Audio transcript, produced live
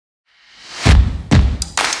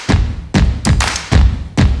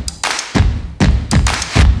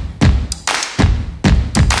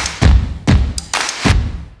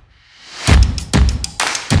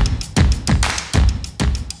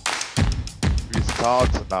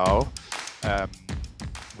start now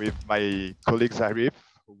with my colleague Arif,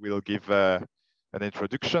 who will give an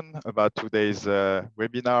introduction about today's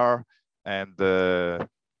webinar and the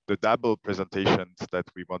double presentations that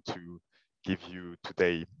we want to give you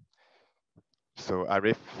today. So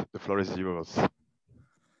Arif, the floor is yours.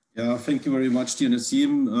 Yeah, thank you very much, dear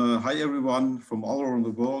Nassim. Hi, everyone from all around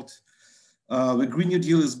the world. The Green New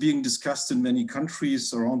Deal is being discussed in many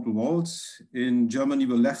countries around the world. In Germany,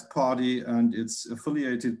 the Left Party and its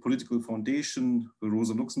affiliated political foundation, the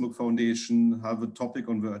Rosa-Luxemburg Foundation, have a topic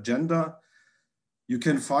on the agenda. You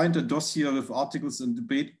can find a dossier with articles and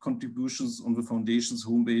debate contributions on the foundation's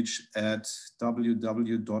homepage at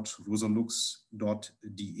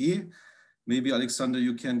www.rosalux.de. Maybe, Alexander,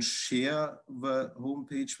 you can share the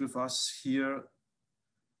homepage with us here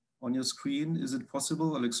on your screen. Is it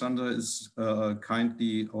possible? Alexander is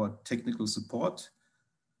kindly our technical support.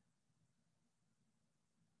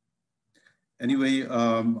 Anyway,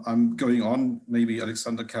 I'm going on. Maybe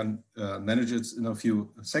Alexander can manage it in a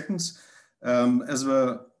few seconds. As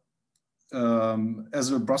the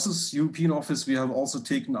Brussels European office, we have also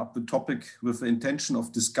taken up the topic with the intention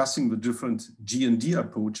of discussing the different GND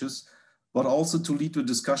approaches, but also to lead the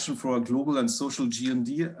discussion for a global and social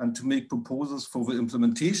GND and to make proposals for the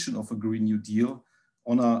implementation of a Green New Deal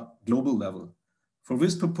on a global level. For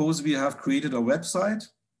this purpose, we have created a website.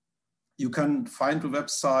 You can find the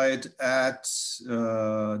website at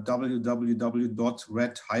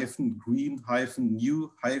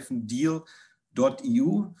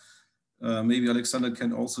www.red-green-new-deal.eu. Maybe Alexander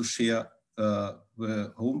can also share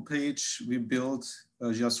the homepage we built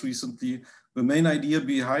just recently. The main idea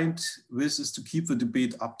behind this is to keep the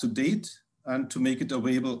debate up to date and to make it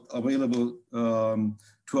available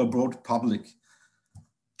to a broad public.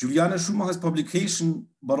 Juliane Schumacher's publication,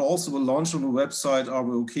 but also the launch on the website are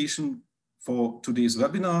the occasion for today's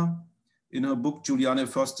webinar. In her book, Juliane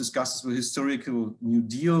first discusses the historical New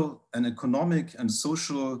Deal and economic and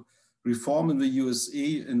social reform in the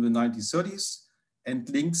USA in the 1930s and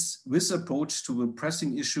links this approach to the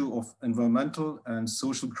pressing issue of environmental and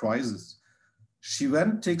social crisis. She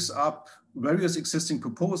then takes up various existing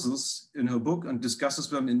proposals in her book and discusses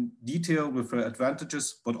them in detail with their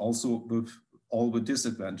advantages, but also with all the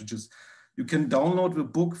disadvantages. You can download the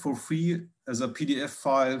book for free as a PDF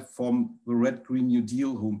file from the Red Green New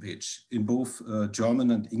Deal homepage in both German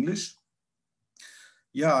and English.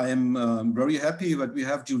 Yeah, I am very happy that we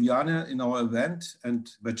have Juliane in our event and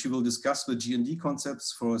that she will discuss the GND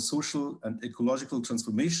concepts for a social and ecological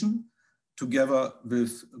transformation, together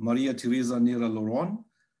with Maria Teresa Nera Loron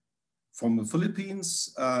from the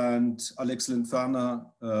Philippines and Alex Linferna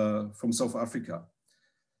from South Africa.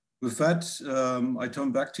 With that, I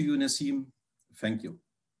turn back to you, Nassim. Thank you.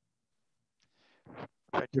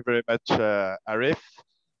 Thank you very much, Arif.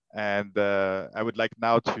 And I would like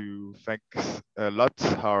now to thank a lot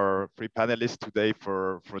our three panelists today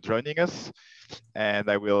for joining us. And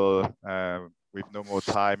I will, with no more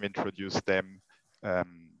time, introduce them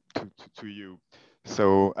to you.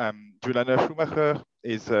 So Juliane Schumacher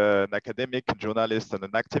is an academic, journalist, and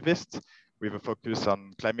an activist with a focus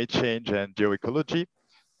on climate change and geoecology,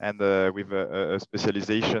 and with a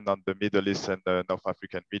specialization on the Middle East and the North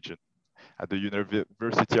African region. At the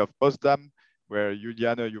University of Potsdam, where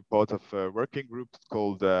Juliane, you're part of a working group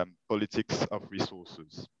called Politics of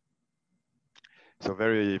Resources. So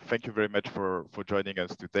thank you very much for joining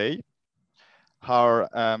us today. Our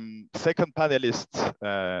second panelist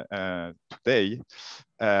today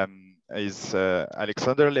is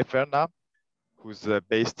Alexander Leferna, who's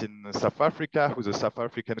based in South Africa, who's a South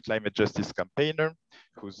African climate justice campaigner,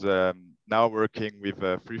 who's now working with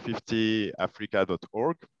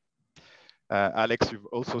 350africa.org. Alex, you've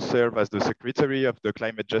also served as the secretary of the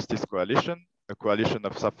Climate Justice Coalition, a coalition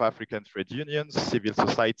of South African trade unions, civil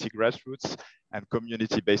society grassroots, and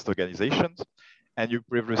community-based organizations. And you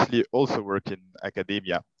previously also worked in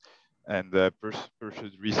academia and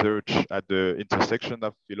pursued research at the intersection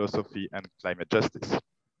of philosophy and climate justice.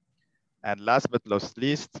 And last but not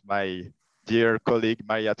least, my dear colleague,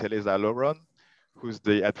 Maria Teresa Loron, who's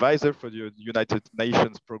the advisor for the United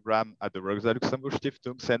Nations program at the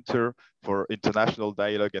Rosa-Luxemburg-Stiftung Center for International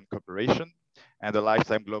Dialogue and Cooperation, and a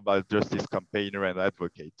lifetime global justice campaigner and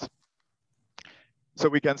advocate. So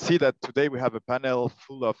we can see that today we have a panel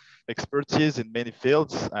full of expertise in many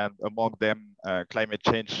fields, and among them climate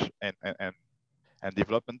change and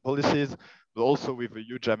development policies, but also with a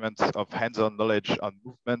huge amount of hands-on knowledge on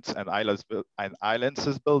movements and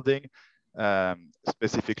alliances building,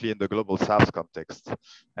 specifically in the Global South context.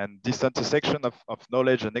 And this intersection of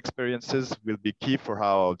knowledge and experiences will be key for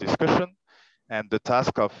our discussion. and the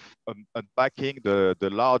task of unpacking the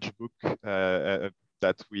large book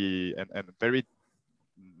that we, and very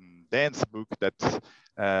dense book that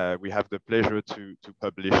we have the pleasure to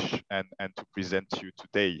publish and to present to you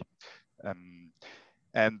today.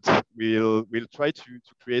 And we'll try to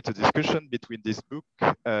create a discussion between this book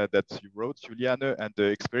that you wrote, Juliane, and the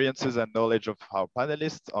experiences and knowledge of our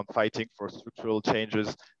panelists on fighting for structural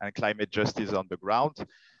changes and climate justice on the ground,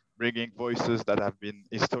 bringing voices that have been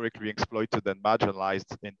historically exploited and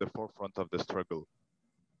marginalized in the forefront of the struggle.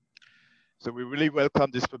 So we really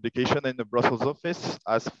welcome this publication in the Brussels office,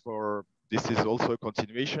 as for this is also a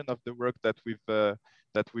continuation of the work that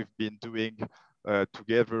we've been doing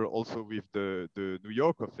together also with the New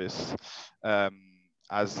York office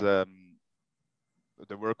as the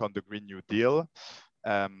work on the Green New Deal,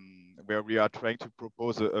 where we are trying to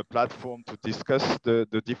propose a platform to discuss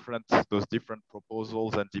those different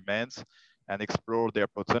proposals and demands and explore their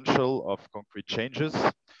potential of concrete changes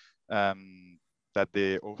that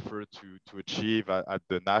they offer to achieve at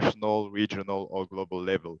the national, regional, or global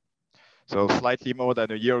level. So slightly more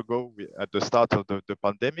than a year ago, at the start of the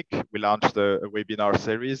pandemic, we launched a webinar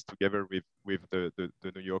series together with the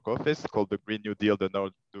New York office called the Green New Deal,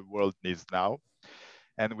 the world needs now.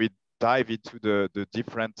 And we dive into the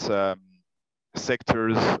different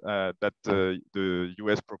sectors that the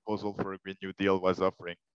US proposal for a Green New Deal was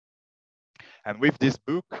offering. And with this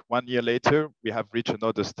book, 1 year later, we have reached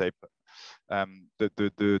another step.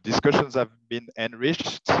 The discussions have been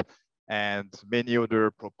enriched, and many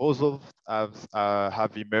other proposals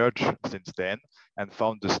have emerged since then and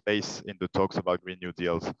found the space in the talks about Green New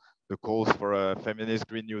Deals. The calls for a feminist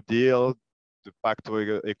Green New Deal, the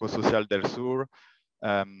Pacto Ecosocial del Sur,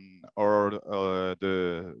 or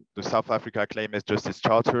the South Africa Climate Justice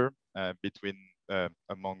Charter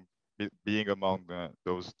being among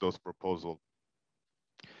those proposals.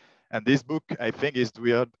 And this book, I think, is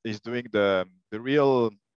doing the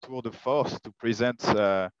real tour de force to present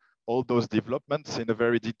all those developments in a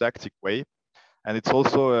very didactic way. And it's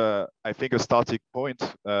also, I think, a starting point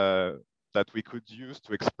that we could use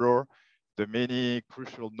to explore the many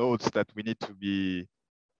crucial nodes that we need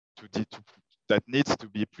that needs to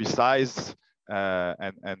be precise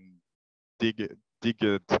and dig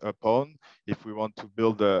it upon if we want to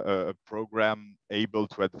build a program able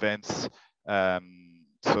to advance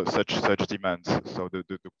such demands. So the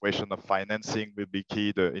question of financing will be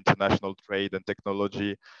key, the international trade and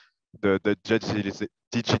technology, the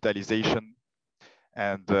digitalization,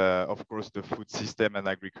 and of course the food system and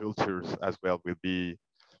agriculture as well will be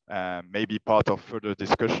maybe part of further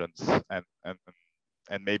discussions,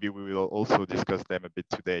 and maybe we will also discuss them a bit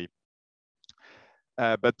today.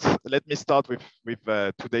 But let me start with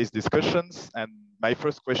today's discussions, and my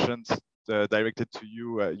first question's directed to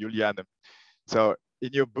you, Juliane. So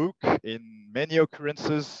in your book, in many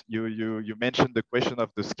occurrences, you mentioned the question of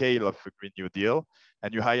the scale of a Green New Deal,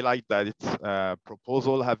 and you highlight that its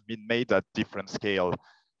proposals have been made at different scale,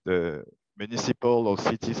 the municipal or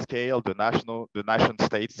city scale, the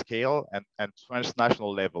nation-state scale, and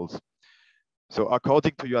transnational levels. So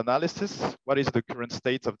according to your analysis, what is the current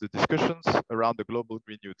state of the discussions around the global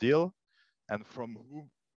Green New Deal, and from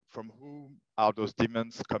whom are those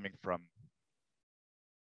demands coming from?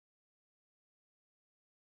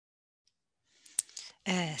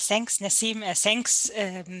 Thanks, Nassim. Thanks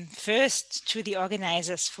first to the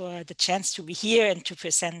organizers for the chance to be here and to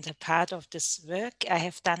present a part of this work I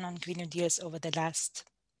have done on Green New Deals over the last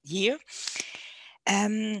year.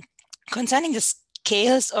 Concerning the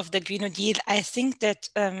scales of the Green New Deal, I think that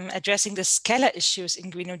addressing the scalar issues in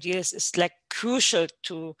Green New Deals is like crucial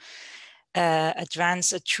to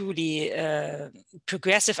advance a truly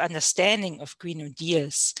progressive understanding of Green New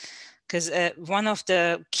Deals. Because one of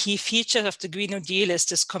the key features of the Green New Deal is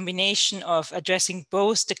this combination of addressing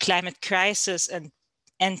both the climate crisis and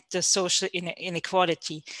the social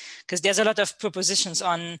inequality. Because there's a lot of propositions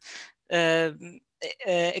on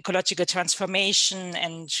ecological transformation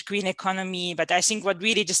and green economy, but I think what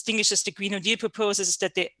really distinguishes the Green New Deal proposals is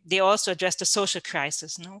that they also address the social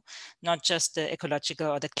crisis, not just the ecological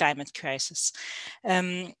or the climate crisis.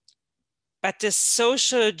 But the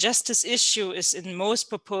social justice issue is in most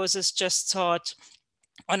proposals just thought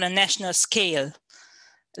on a national scale.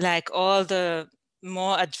 Like all the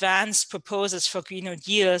more advanced proposals for Green New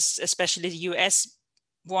Deals, especially the US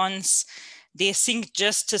ones, they think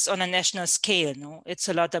justice on a national scale. It's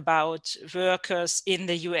a lot about workers in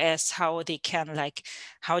the US, how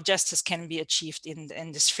justice can be achieved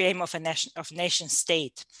in this frame of a nation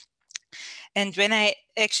state. And when I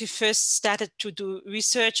actually first started to do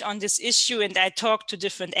research on this issue, and I talked to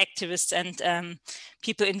different activists and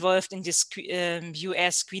people involved in this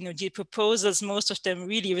US Green New Deal proposals, most of them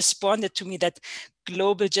really responded to me that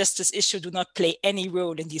global justice issue do not play any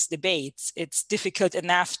role in these debates. It's difficult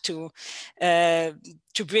enough to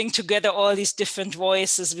bring together all these different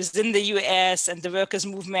voices within the US and the workers'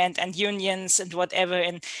 movement and unions and whatever.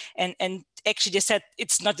 And actually they said,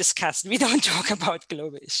 it's not discussed. We don't talk about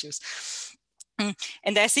global issues.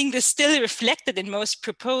 And I think this still reflected in most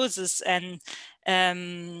proposals, and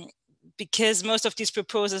because most of these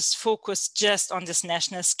proposals focus just on this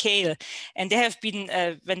national scale. And there have been,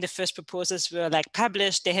 when the first proposals were like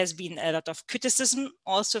published, there has been a lot of criticism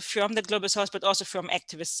also from the Global South, but also from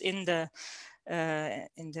activists in the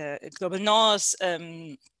Global North,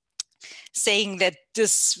 saying that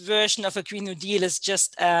this version of a Green New Deal is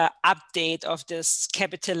just an update of this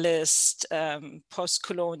capitalist,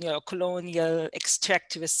 post-colonial or colonial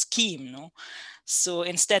extractivist scheme. No? So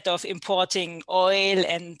instead of importing oil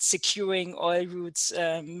and securing oil routes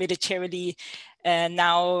militarily,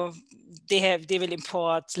 now they will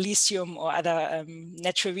import lithium or other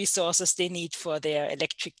natural resources they need for their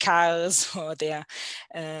electric cars or their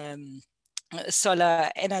solar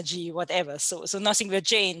energy, whatever. So nothing will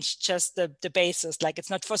change, just the basis. Like, it's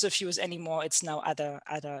not fossil fuels anymore, it's now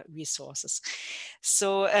other resources.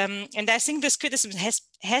 So and I think this criticism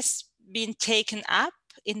has been taken up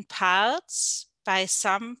in parts by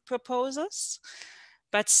some proposals,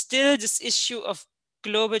 but still this issue of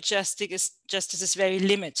global justice is very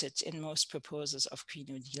limited in most proposals of Green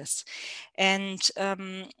New Deals. And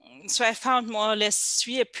so I found more or less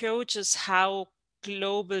 3 approaches how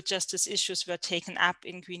global justice issues were taken up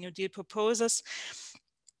in Green New Deal proposals.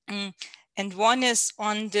 And one is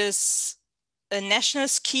on this national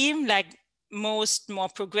scheme, like most more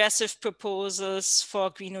progressive proposals for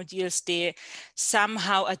Green New Deals, they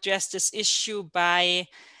somehow address this issue by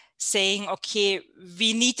saying, okay,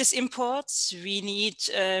 we need these imports, we need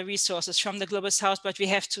resources from the Global South, but we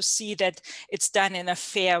have to see that it's done in a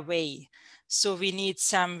fair way. So we need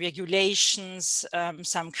some regulations,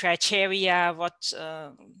 some criteria,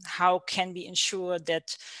 how can we ensure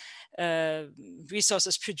that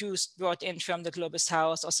resources produced, brought in from the Global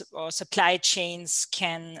South, or supply chains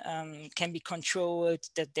can be controlled,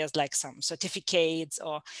 that there's like some certificates,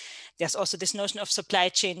 or there's also this notion of supply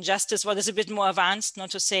chain justice, what is a bit more advanced,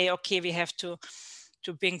 not to say, okay, we have to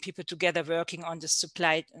bring people together working on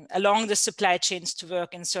the along the supply chains to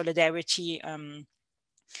work in solidarity,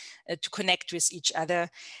 to connect with each other.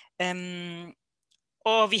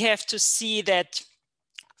 Or we have to see that,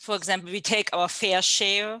 for example, we take our fair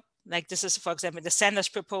share. Like this is, for example, the Sanders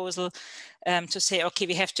proposal, to say, okay,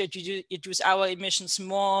 we have to reduce our emissions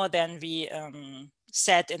more than we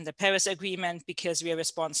said in the Paris Agreement, because we are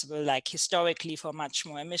responsible, like historically, for much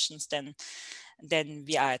more emissions than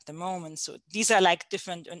we are at the moment. So these are like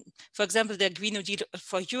different. For example, the Green New Deal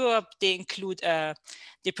for Europe, they include,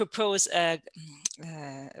 they propose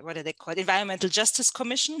what do they call it? Environmental Justice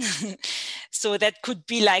Commission. So that could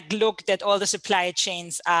be like, look, that all the supply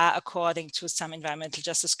chains are according to some environmental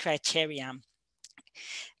justice criteria.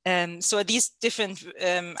 So these different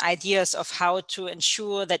ideas of how to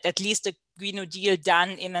ensure that at least the Green New Deal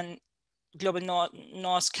done in a global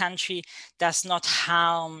North country does not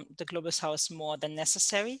harm the Global South more than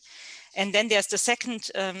necessary. And then there's the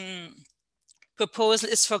second proposal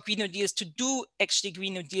is for Green New Deals to do actually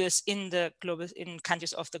Green New Deals in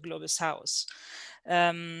countries of the Global South.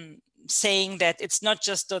 Saying that it's not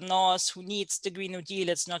just the North who needs the Green New Deal,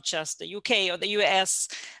 it's not just the UK or the US,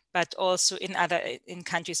 but also in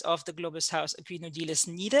countries of the Global South, a Green New Deal is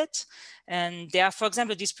needed. And there are, for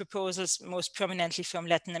example, these proposals most prominently from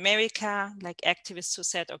Latin America, like activists who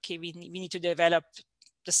said, okay, we need to develop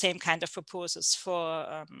the same kind of proposals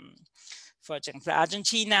for example,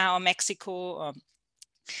 Argentina or Mexico.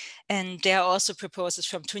 And there are also proposals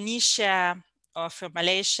from Tunisia or from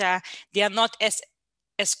Malaysia. They are not as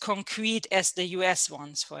concrete as the US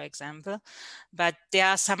ones, for example, but there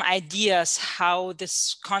are some ideas how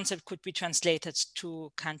this concept could be translated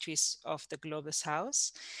to countries of the Global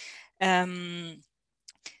South. And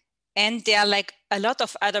there are like a lot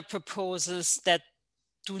of other proposals that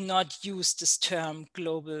do not use this term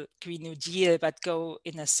global Green New Deal, but go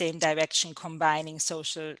in the same direction, combining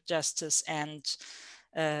social justice and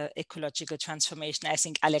ecological transformation. I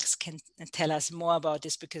think Alex can tell us more about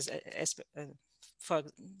this, because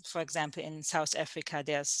for example, in South Africa,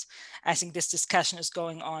 I think this discussion is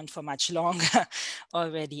going on for much longer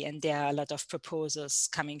already, and there are a lot of proposals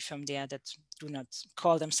coming from there that do not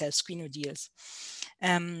call themselves Green New Deals.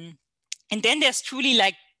 And then there's truly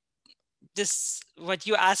like this, what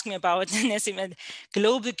you asked me about, Nessim,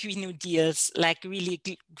 global Green New Deals, like really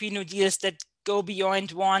Green New Deals that go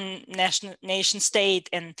beyond one nation state.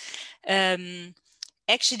 And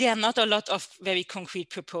actually, there are not a lot of very concrete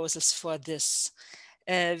proposals for this.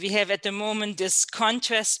 We have at the moment this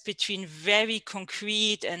contrast between very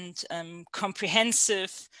concrete and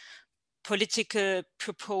comprehensive political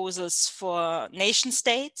proposals for nation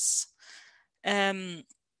states, and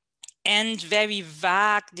very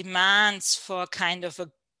vague demands for kind of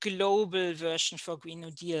a global version for Green New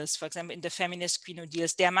Deals. For example, in the feminist Green New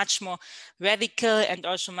Deals, they are much more radical and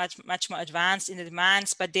also much more advanced in the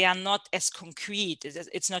demands, but they are not as concrete.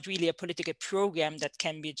 It's not really a political program that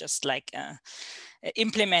can be just like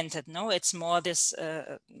implemented. No, it's more this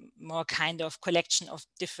more kind of collection of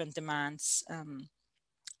different demands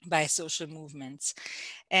by social movements.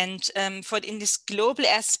 And in this global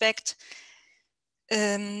aspect,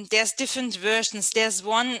 there's different versions. There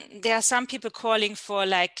are some people calling for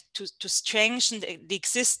like to strengthen the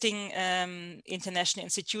existing international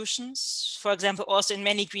institutions. For example, also in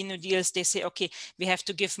many Green New Deals, they say, okay, we have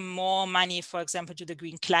to give more money, for example, to the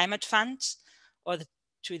Green Climate Fund or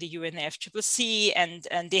to the UNFCCC,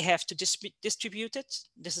 and they have to distribute it.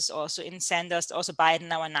 This is also in Sanders. Also, Biden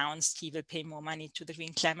now announced he will pay more money to the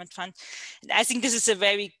Green Climate Fund. And I think this is a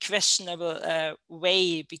very questionable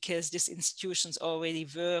way, because these institutions already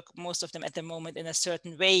work, most of them at the moment, in a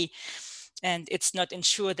certain way. And it's not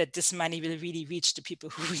ensured that this money will really reach the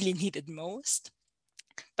people who really need it most.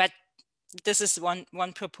 But this is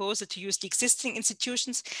one proposal, to use the existing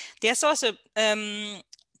institutions. There's also the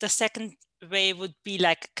second way would be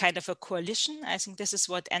like kind of a coalition. I think this is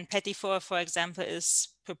what Ann Pettifor, for example, is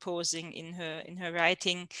proposing in her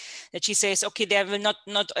writing, that she says, okay, there will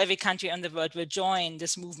not every country in the world will join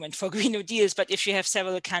this movement for Green New Deals, but if you have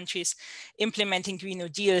several countries implementing Green New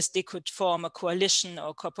Deals, they could form a coalition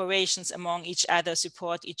or corporations among each other,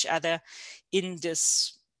 support each other in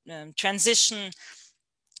this transition.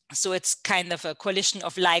 So it's kind of a coalition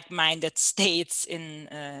of like-minded states in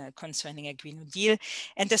concerning a Green New Deal.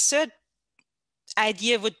 And the third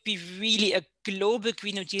idea would be really a global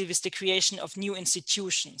Green New Deal with the creation of new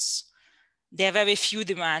institutions. There are very few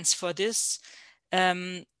demands for this.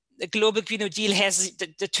 The global Green New Deal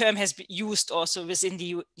the term has been used also within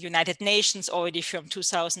the United Nations already from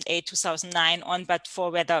 2008, 2009 on, but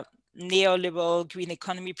for rather neoliberal green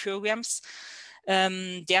economy programs.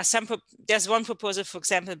 There's one proposal, for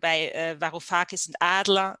example, by Varoufakis and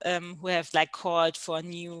Adler, who have like called for a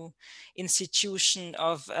new institution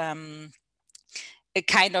of a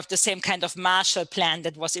kind of the same kind of Marshall Plan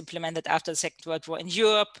that was implemented after the Second World War in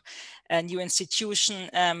Europe, a new institution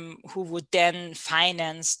who would then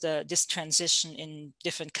finance this transition in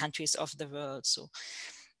different countries of the world. So,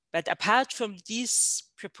 but apart from these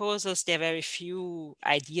proposals, there are very few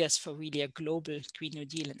ideas for really a global Green New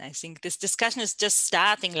Deal. And I think this discussion is just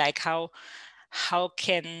starting, like how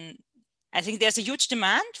can, I think there's a huge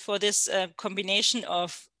demand for this combination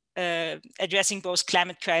of addressing both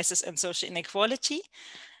climate crisis and social inequality.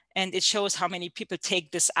 And it shows how many people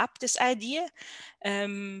take this idea.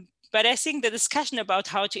 But I think the discussion about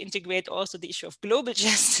how to integrate also the issue of global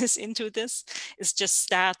justice into this is just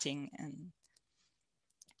starting. And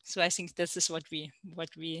so I think this is what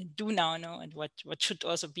we do now, and what should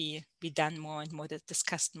also be done more and more,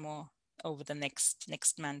 discussed more over the next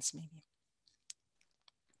months, maybe.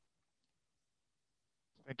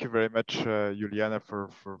 Thank you very much, Juliana, for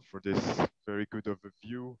this very good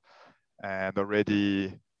overview, and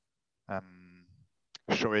already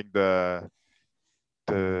showing the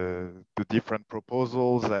different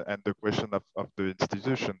proposals and the question of the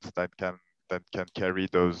institutions that can carry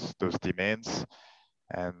those demands,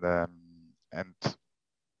 and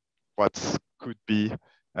what could be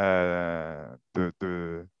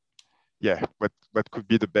what could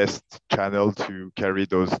be the best channel to carry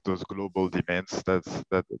those global demands. That's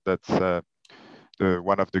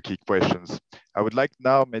one of the key questions. I would like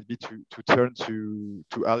now maybe to turn to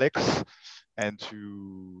Alex and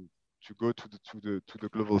to go to the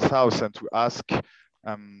global south and to ask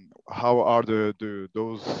how are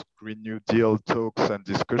those Green New Deal talks and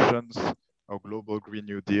discussions or global Green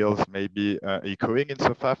New Deals maybe echoing in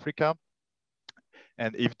South Africa,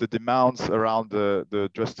 and if the demands around the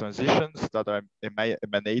just transitions that are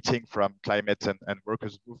emanating from climate and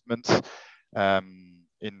workers' movements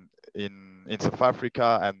in South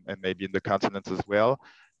Africa and maybe in the continent as well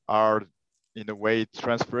are in a way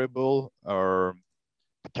transferable or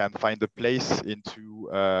can find a place into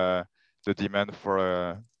the demands for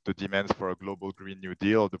a global Green New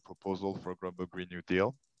Deal, the proposal for a global Green New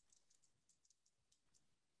Deal.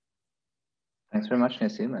 Thanks very much,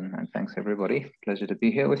 Nassim, and thanks everybody. Pleasure to be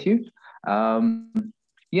here with you.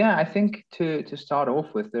 Yeah, I think to start off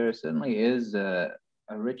with, there certainly is a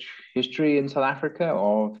rich history in South Africa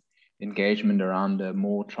of engagement around a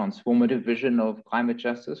more transformative vision of climate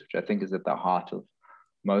justice, which I think is at the heart of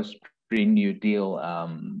most Green New Deal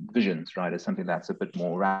visions, right? It's something that's a bit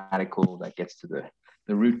more radical, that gets to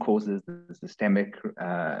the root causes, the systemic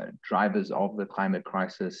drivers of the climate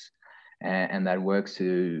crisis, and that works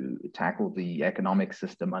to tackle the economic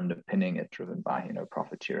system underpinning it, driven by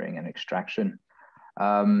profiteering and extraction.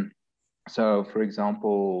 So, for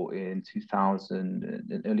example, in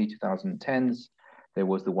early 2010s, there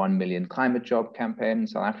was the 1 million climate job campaign in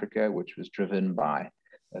South Africa, which was driven by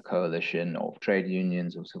a coalition of trade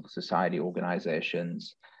unions or civil society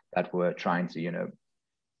organizations that were trying to,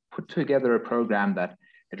 put together a program that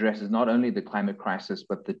addresses not only the climate crisis,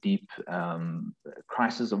 but the deep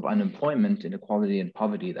crisis of unemployment, inequality, and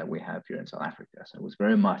poverty that we have here in South Africa. So it was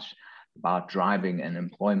very much about driving an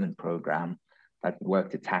employment program that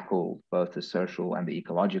worked to tackle both the social and the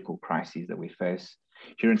ecological crises that we face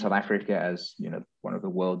here in South Africa as one of the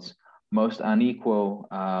world's most unequal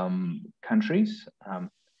countries.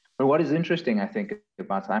 But what is interesting, I think,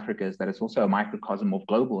 about South Africa is that it's also a microcosm of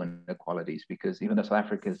global inequalities, because even though South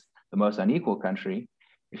Africa is the most unequal country,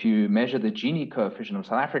 if you measure the Gini coefficient of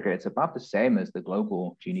South Africa, it's about the same as the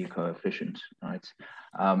global Gini coefficient, right?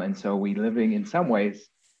 And so we're living in some ways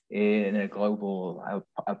in a global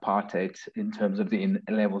apartheid in terms of the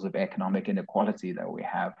levels of economic inequality that we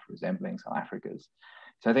have, resembling South Africa's.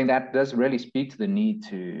 So I think that does really speak to the need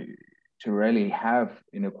to really have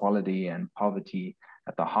inequality and poverty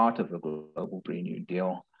at the heart of the global Green New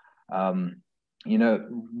Deal. More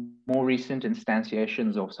recent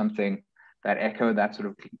instantiations of something that echo that sort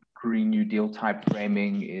of Green New Deal type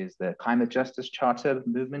framing is the Climate Justice Charter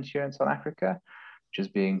movement here in South Africa, which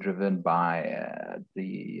is being driven by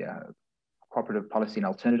the Cooperative Policy and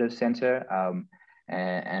Alternative Center,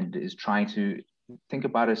 and is trying to think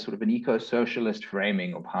about a sort of an eco-socialist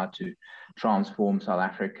framing of how to transform South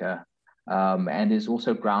Africa, and is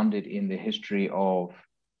also grounded in the history of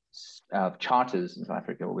charters in South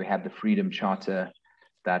Africa. We had the Freedom Charter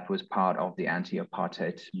that was part of the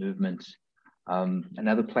anti-apartheid movement.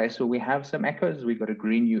 Another place where we have some echoes, we've got a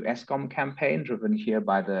Green New Eskom campaign driven here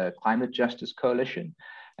by the Climate Justice Coalition,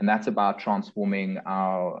 and that's about transforming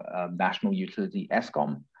our national utility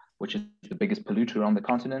Eskom, which is the biggest polluter on the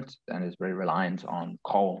continent and is very reliant on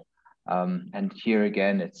coal. And here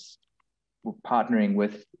again, we're partnering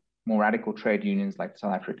with more radical trade unions like the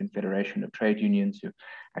South African Federation of Trade Unions, who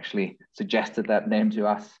actually suggested that name to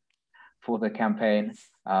us for the campaign,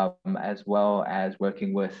 as well as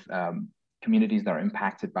working with communities that are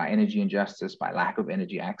impacted by energy injustice, by lack of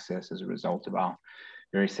energy access as a result of our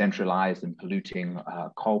very centralized and polluting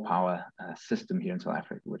coal power system here in South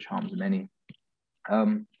Africa, which harms many.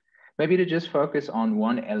 Maybe to just focus on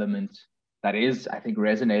one element that is, I think,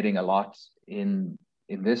 resonating a lot in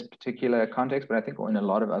this particular context, but I think in a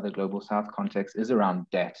lot of other global South contexts, is around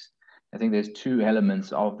debt. I think there's two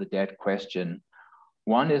elements of the debt question.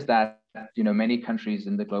 One is that many countries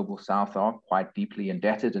in the global South are quite deeply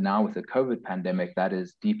indebted, and now with the COVID pandemic, that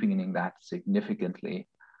is deepening that significantly,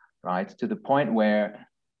 right? To the point where,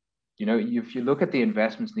 if you look at the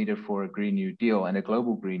investments needed for a Green New Deal and a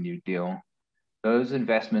global Green New Deal, those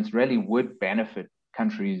investments really would benefit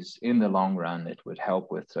countries in the long run. It would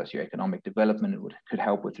help with socioeconomic development. It could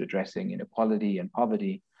help with addressing inequality and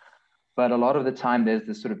poverty. But a lot of the time, there's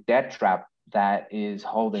this sort of debt trap that is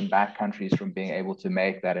holding back countries from being able to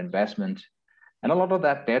make that investment. And a lot of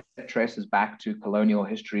that debt traces back to colonial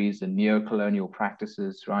histories and neo-colonial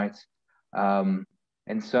practices, right?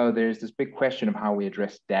 And so there's this big question of how we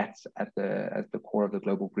address debts at the core of the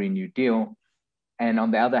global Green New Deal. And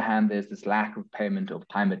on the other hand, there's this lack of payment of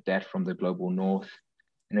climate debt from the global North.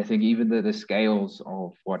 And I think even the scales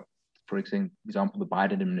of what, for example, the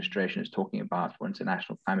Biden administration is talking about for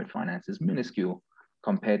international climate finance is minuscule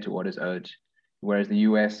compared to what is owed. Whereas the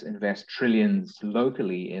US invests trillions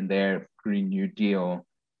locally in their Green New Deal,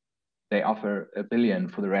 they offer $1 billion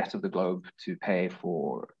for the rest of the globe to pay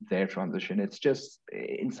for their transition. It's just,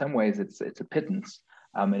 in some ways, it's a pittance,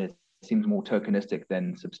 and it seems more tokenistic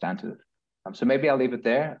than substantive. So maybe I'll leave it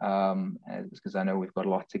there, because I know we've got a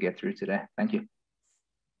lot to get through today. Thank you.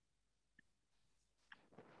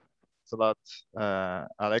 Thanks a lot,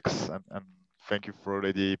 Alex, and thank you for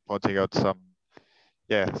already pointing out some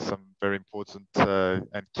very important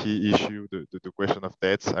and key issue, the question of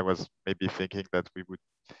debts. I was maybe thinking that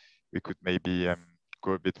we could maybe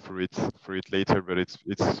go a bit through it later, but it's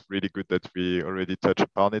really good that we already touch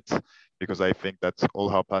upon it, because I think that all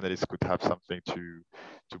our panelists could have something to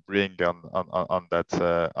bring on that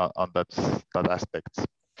aspect.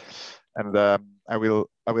 And I will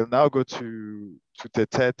now go to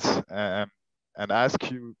Tetet and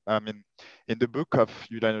ask you. I mean, in the book of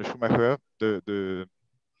Juliane Schumacher,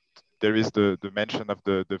 there is the mention of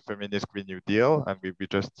the feminist Green New Deal, and we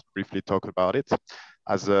just briefly talk about it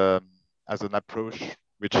as an approach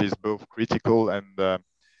which is both critical and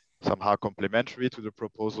somehow complementary to the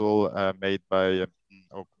proposal made by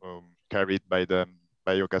carried by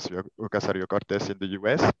Ocasio-Cortez in the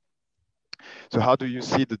US. So how do you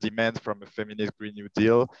see the demand from a feminist Green New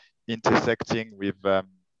Deal intersecting with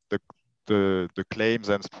the claims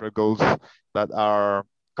and struggles that are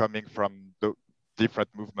coming from the different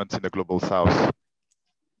movements in the Global South?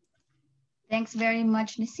 Thanks very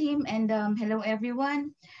much, Nassim, and hello,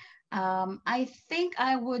 everyone. I think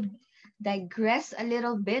I would digress a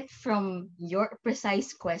little bit from your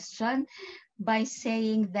precise question by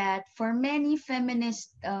saying that for many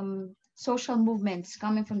feminist social movements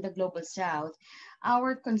coming from the Global South,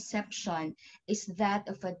 our conception is that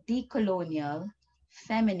of a decolonial,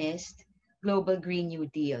 feminist, global Green New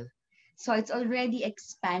Deal. So it's already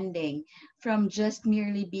expanding from just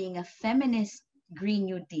merely being a feminist Green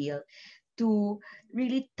New Deal to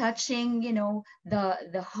really touching, you know,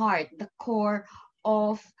 the heart, the core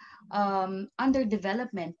of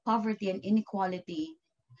underdevelopment, poverty, and inequality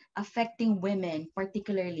affecting women,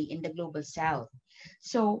 particularly in the Global South.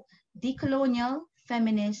 So decolonial,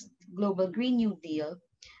 feminist, global Green New Deal,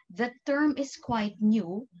 the term is quite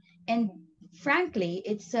new, and frankly,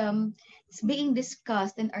 it's being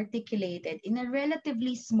discussed and articulated in a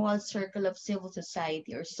relatively small circle of civil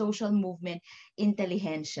society or social movement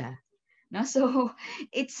intelligentsia. No? So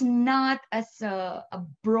it's not as a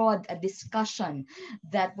broad a discussion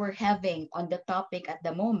that we're having on the topic at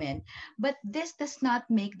the moment, but this does not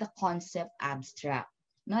make the concept abstract.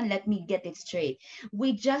 No, let me get it straight.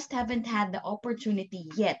 We just haven't had the opportunity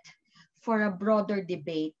yet for a broader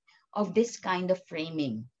debate of this kind of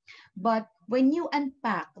framing. But when you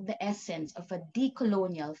unpack the essence of a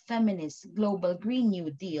decolonial, feminist, global Green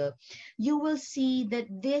New Deal, you will see that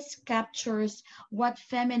this captures what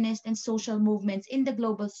feminist and social movements in the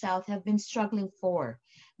Global South have been struggling for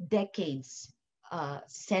decades,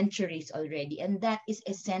 centuries already. And that is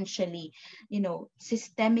essentially, you know,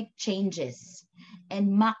 systemic changes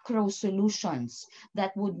and macro solutions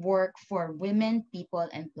that would work for women, people,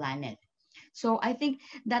 and planet. So I think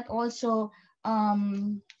that also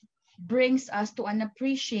brings us to an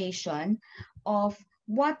appreciation of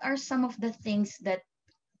what are some of the things that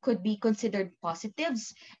could be considered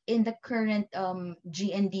positives in the current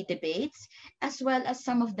GND debates, as well as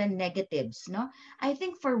some of the negatives. No, I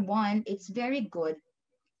think for one, it's very good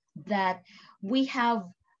that we have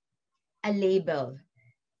a label.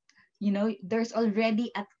 You know, there's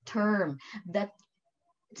already a term that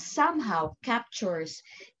somehow captures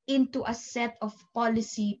into a set of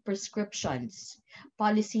policy prescriptions,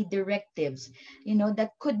 policy directives, you know,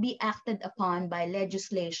 that could be acted upon by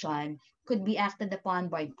legislation, could be acted upon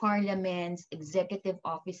by parliaments, executive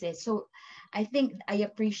offices. So I think I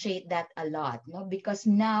appreciate that a lot, no? Because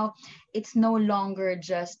now it's no longer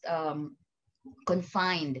just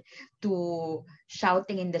confined to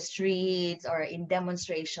shouting in the streets or in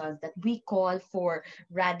demonstrations, that we call for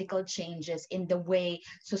radical changes in the way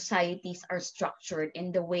societies are structured,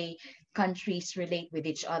 in the way countries relate with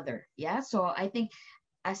each other. Yeah, so I think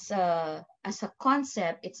as a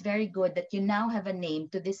concept, it's very good that you now have a name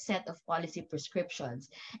to this set of policy prescriptions.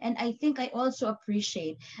 And I think I also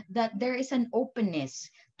appreciate that there is an openness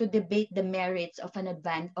to debate the merits of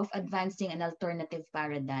advancing an alternative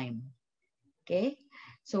paradigm. Okay,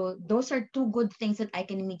 so those are two good things that I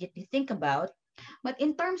can immediately think about. But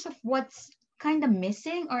in terms of what's kind of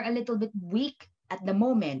missing or a little bit weak at the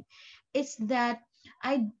moment, is that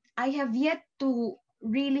I have yet to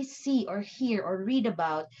really see or hear or read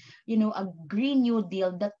about, you know, a Green New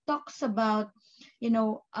Deal that talks about, you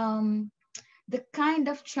know, the kind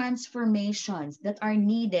of transformations that are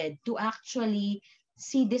needed to actually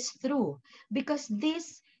see this through, because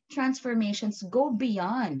this transformations go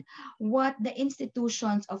beyond what the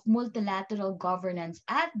institutions of multilateral governance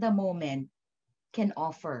at the moment can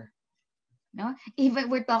offer. No? Even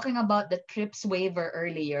we're talking about the TRIPS waiver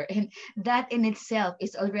earlier, and that in itself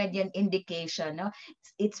is already an indication. No?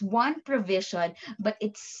 It's one provision, but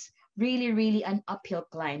it's really, really an uphill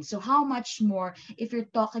climb. So how much more if you're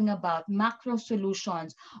talking about macro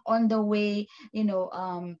solutions on the way, you know,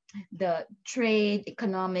 the trade,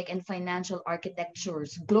 economic, and financial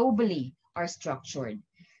architectures globally are structured.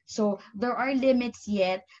 So there are limits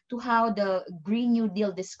yet to how the Green New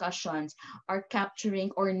Deal discussions are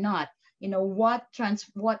capturing or not, what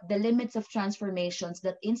the limits of transformations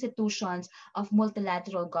that institutions of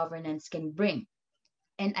multilateral governance can bring.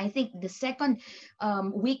 And I think the second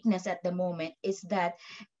weakness at the moment is that,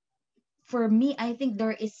 for me, I think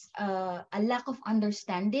there is a lack of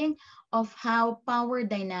understanding of how power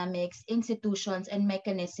dynamics, institutions, and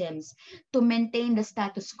mechanisms to maintain the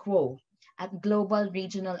status quo at global,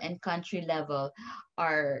 regional, and country level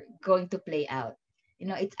are going to play out.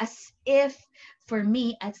 It's as if, for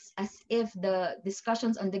me, as if the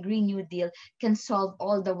discussions on the Green New Deal can solve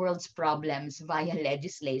all the world's problems via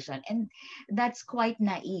legislation. And that's quite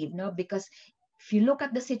naive, no? Because if you look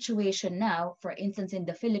at the situation now, for instance, in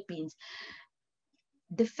the Philippines,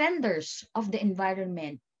 defenders of the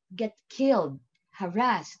environment get killed,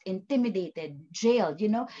 harassed, intimidated, jailed.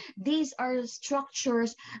 These are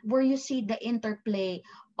structures where you see the interplay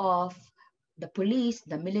of the police,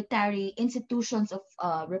 the military, institutions of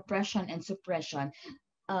repression and suppression,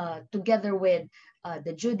 together with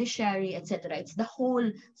the judiciary, etc. It's the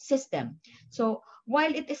whole system. So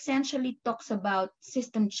while it essentially talks about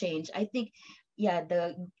system change, I think, yeah,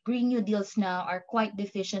 the Green New Deals now are quite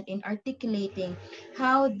deficient in articulating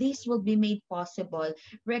how this will be made possible,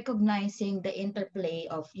 recognizing the interplay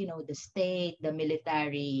of, the state, the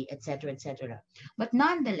military, etc., etc. But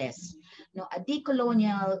nonetheless, a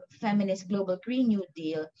decolonial feminist global Green New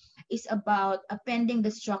Deal is about upending the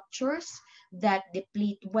structures that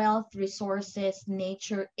deplete wealth, resources,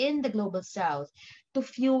 nature in the global south to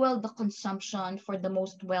fuel the consumption for the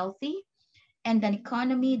most wealthy, and an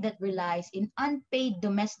economy that relies in unpaid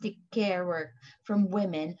domestic care work from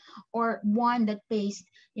women, or one that pays,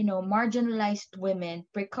 marginalized women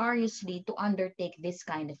precariously to undertake this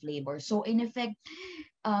kind of labor. So in effect,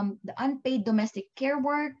 the unpaid domestic care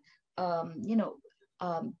work,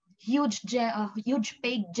 huge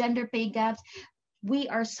gender pay gaps, we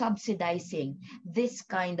are subsidizing this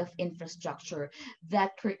kind of infrastructure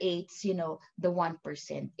that creates, the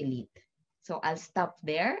 1% elite. So I'll stop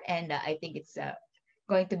there, and I think it's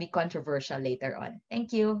going to be controversial later on.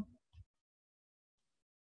 Thank you.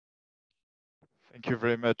 Thank you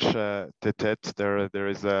very much, Tetet. There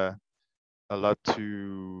is a lot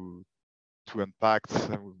to unpack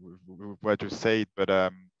with what you said, but I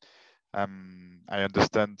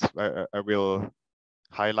understand. I will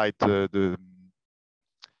highlight the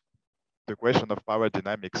question of power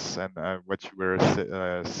dynamics and what you were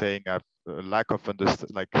saying. A lack of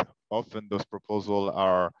often those proposals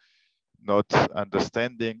are not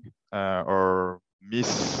understanding or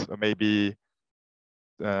maybe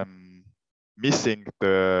missing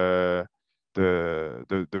the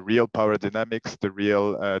real power dynamics, the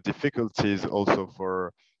real difficulties also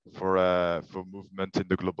for movement in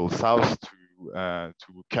the global south to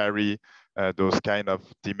carry those kind of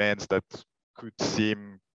demands that could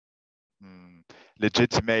seem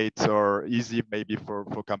legitimate or easy maybe for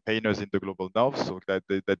campaigners in the global north, so that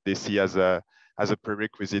they see as a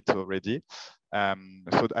prerequisite already.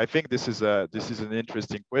 So I think this is an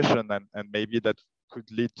interesting question, and maybe that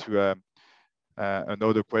could lead to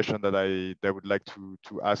another question that I would like to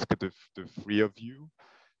ask the three of you.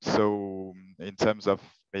 So in terms of,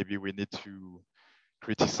 maybe we need to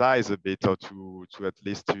criticize a bit, or to at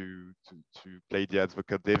least to play the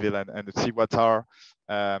advocate devil and see what are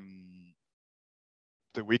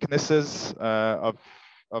the weaknesses of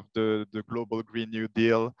the global Green New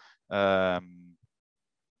Deal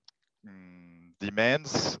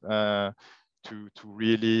demands to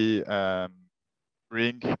really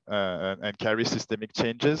bring and carry systemic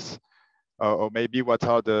changes, or maybe what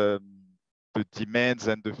are the demands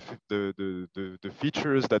and the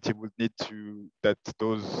features that it would need to, that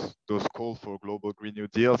those calls for global Green New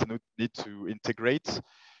Deals need to integrate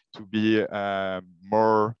to be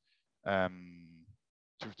more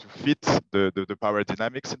to fit the power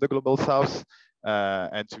dynamics in the global south,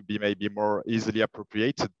 and to be maybe more easily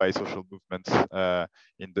appropriated by social movements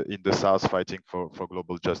in the south fighting for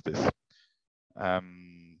global justice.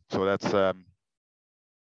 So that's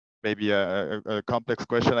maybe a complex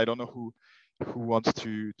question. I don't know who wants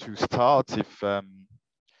to start. If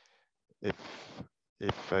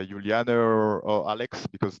Juliane or Alex,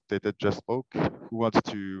 because they just spoke, who wants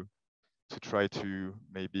to try to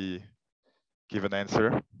maybe give an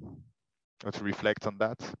answer or to reflect on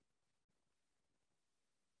that?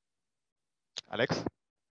 Alex?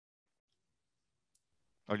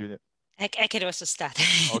 Or Juliane? I can also start.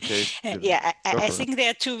 Okay. Yeah, I think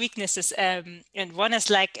there are two weaknesses, and one is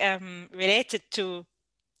related to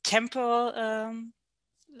temporal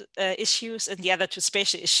issues, and the other to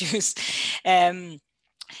spatial issues.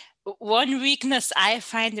 one weakness I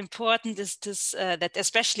find important is this, that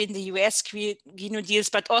especially in the US Green New Deals,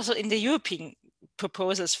 but also in the European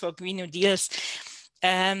proposals for Green New Deals,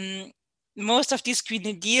 most of these Green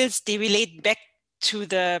New Deals, they relate back to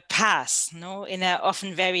the past, no, in an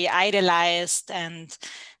often very idealized and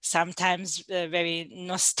sometimes very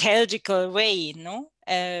nostalgical way, no.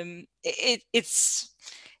 It's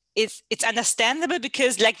understandable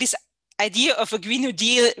because like this idea of a Green New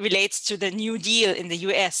Deal relates to the New Deal in the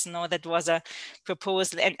US, no, that was a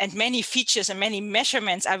proposal, and many features and many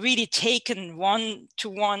measurements are really taken one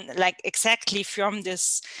to one, like exactly from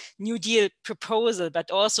this New Deal proposal,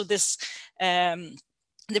 but also this,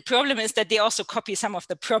 the problem is that they also copy some of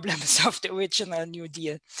the problems of the original New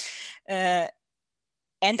Deal.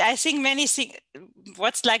 And I think many things,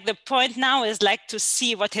 what's like the point now is like to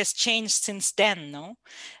see what has changed since then, no?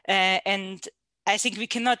 And I think we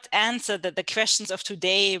cannot answer the questions of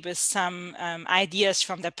today with some ideas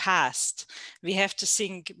from the past. We have to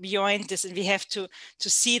think beyond this, and we have to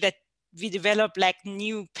see that we develop like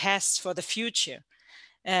new paths for the future.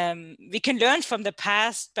 We can learn from the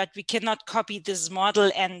past, but we cannot copy this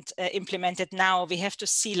model and implement it now. We have to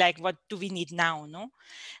see like, what do we need now, no?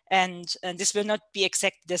 And this will not be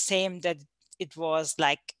exactly the same that it was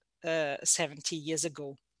like 70 years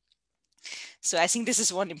ago. So I think this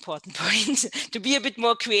is one important point, to be a bit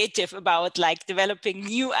more creative about like developing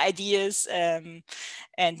new ideas and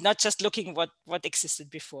not just looking what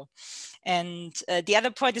existed before. And the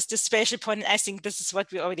other point is the spatial point. And I think this is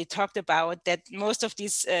what we already talked about, that most of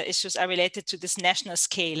these issues are related to this national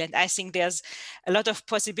scale. And I think there's a lot of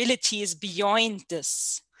possibilities beyond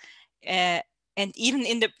this. And even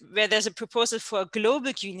in where there's a proposal for a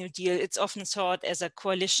global Green New Deal, it's often thought as a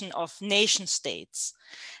coalition of nation states.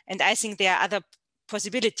 And I think there are other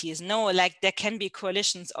possibilities. No, like there can be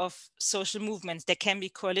coalitions of social movements. There can be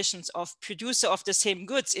coalitions of producers of the same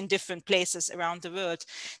goods in different places around the world.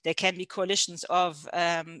 There can be coalitions of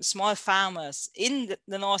small farmers in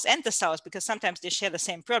the north and the south, because sometimes they share the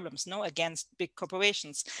same problems, no, against big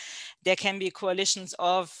corporations. There can be coalitions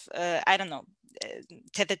of, I don't know,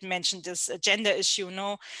 Ted had mentioned this gender issue,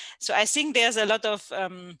 no? So I think there's a lot of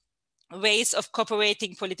ways of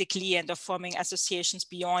cooperating politically and of forming associations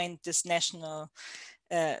beyond this national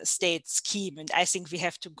state scheme. And I think we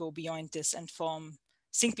have to go beyond this and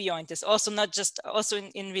think beyond this. Also, not just, also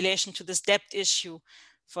in relation to this debt issue,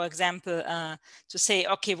 for example, to say,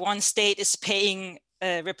 okay, one state is paying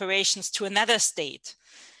reparations to another state.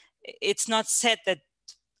 It's not said that,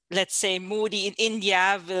 let's say, Modi in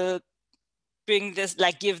India will bring this,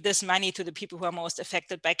 like give this money to the people who are most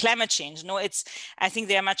affected by climate change. No, I think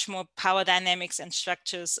there are much more power dynamics and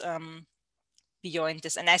structures beyond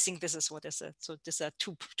this. And I think this is what is it. So these are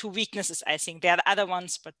two weaknesses, I think. There are other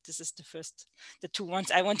ones, but this is the two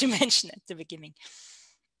ones I want to mention at the beginning.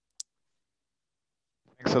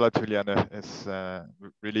 Thanks a lot, Juliane. It's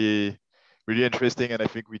really interesting. And I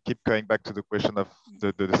think we keep going back to the question of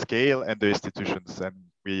the scale and the institutions. And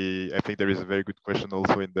I think there is a very good question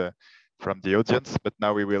also from the audience, but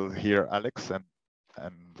now we will hear Alex and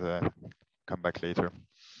come back later.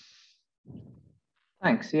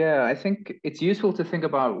 Thanks. Yeah, I think it's useful to think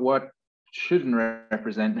about what shouldn't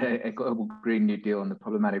represent a global Green New Deal and the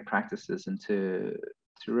problematic practices, and to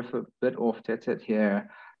riff a bit off Ted here.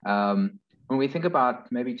 When we think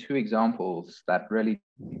about maybe two examples that really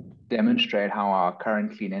demonstrate how our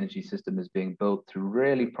current clean energy system is being built through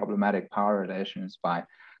really problematic power relations by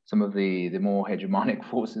some of the more hegemonic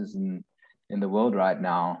forces in the world right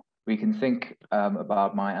now, we can think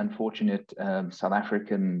about my unfortunate South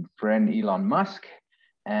African friend Elon Musk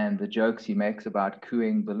and the jokes he makes about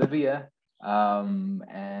cooing Bolivia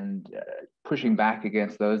and pushing back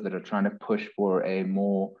against those that are trying to push for a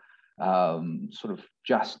more sort of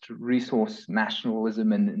just resource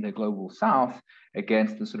nationalism in the global South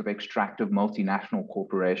against the sort of extractive multinational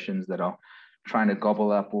corporations that are trying to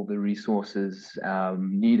gobble up all the resources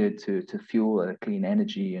needed to fuel a clean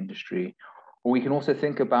energy industry. Or we can also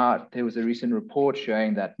think about, there was a recent report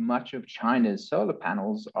showing that much of China's solar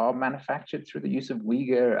panels are manufactured through the use of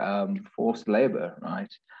Uyghur forced labor,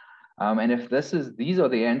 right? And if these are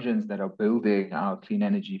the engines that are building our clean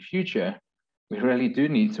energy future, we really do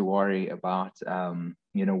need to worry about,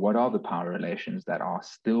 what are the power relations that are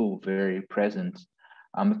still very present,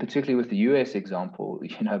 particularly with the US example,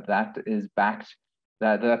 that is backed.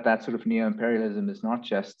 That sort of neo-imperialism is not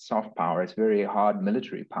just soft power, it's very hard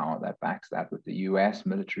military power that backs that, with the US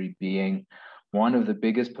military being one of the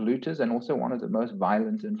biggest polluters and also one of the most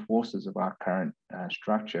violent enforcers of our current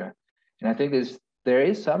structure. And I think there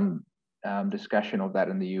is some discussion of that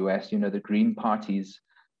in the US. The Green Party's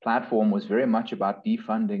platform was very much about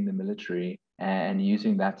defunding the military and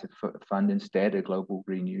using that to fund instead a global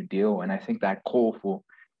Green New Deal. And I think that call for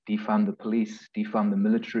defund the police, defund the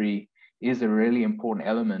military is a really important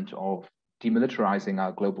element of demilitarizing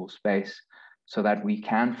our global space so that we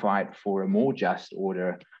can fight for a more just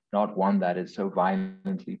order, not one that is so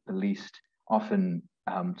violently policed, often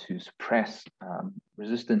to suppress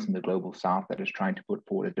resistance in the global south that is trying to put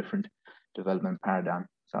forward a different development paradigm.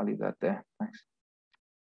 So I'll leave that there. Thanks.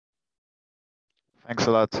 Thanks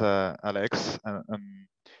a lot, Alex.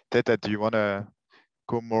 Tete, do you want to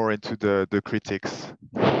go more into the critics?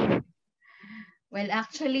 Well,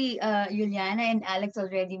 actually, Juliana and Alex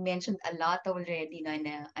already mentioned a lot already,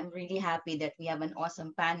 and I'm really happy that we have an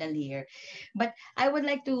awesome panel here. But I would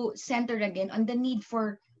like to center again on the need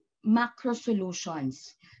for macro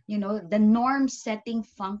solutions, the norm setting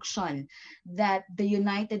function that the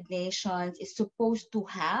United Nations is supposed to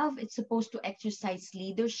have. It's supposed to exercise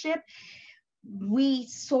leadership. We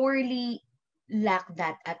sorely lack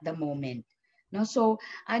that at the moment. No, so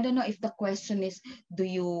I don't know if the question is, do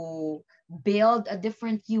you build a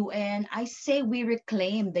different UN? I say we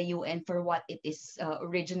reclaim the UN for what it is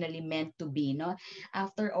originally meant to be. No,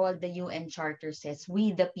 after all, the UN Charter says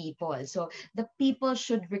we the people. So the people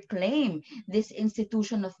should reclaim this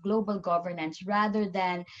institution of global governance rather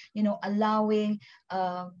than allowing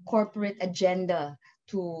corporate agenda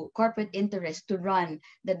to corporate interest to run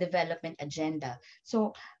the development agenda.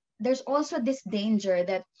 So there's also this danger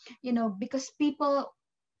that, because people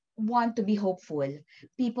want to be hopeful,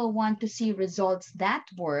 people want to see results that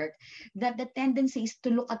work, that the tendency is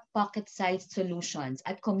to look at pocket-sized solutions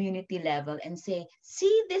at community level and say,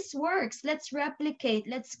 see, this works, let's replicate,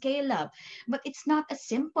 let's scale up. But it's not as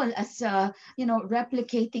simple as,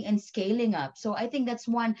 replicating and scaling up. So I think that's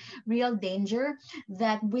one real danger,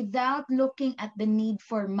 that without looking at the need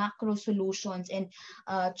for macro solutions and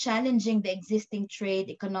challenging the existing trade,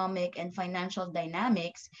 economic, and financial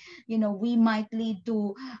dynamics, we might lead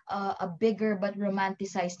to a bigger but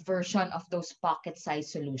romanticized version of those pocket-sized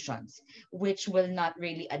solutions, which will not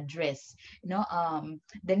really address,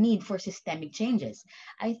 the need for systemic changes.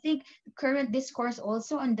 I think current discourse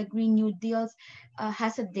also on the Green New Deals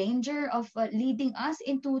has a danger of leading us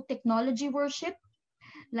into technology worship.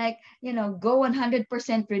 Like, go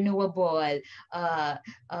 100% renewable,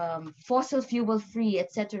 fossil fuel free,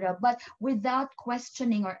 etc. But without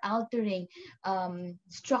questioning or altering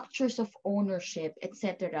structures of ownership,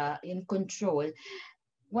 etc., in control.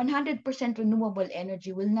 100% renewable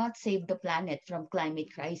energy will not save the planet from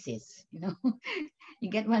climate crisis. You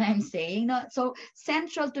get what I'm saying? No? So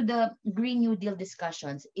central to the Green New Deal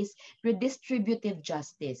discussions is redistributive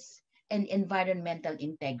justice and environmental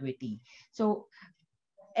integrity. So,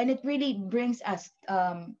 and it really brings us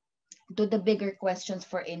to the bigger questions,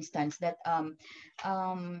 for instance, that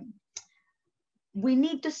we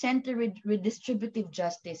need to center redistributive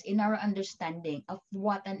justice in our understanding of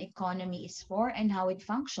what an economy is for and how it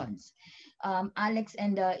functions. Alex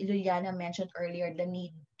and Juliana mentioned earlier the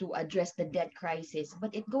need to address the debt crisis,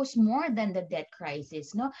 but it goes more than the debt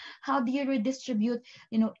crisis. No, how do you redistribute,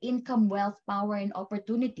 income, wealth, power, and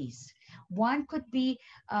opportunities? One could be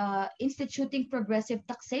instituting progressive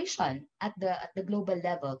taxation at the global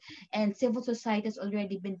level, and civil society has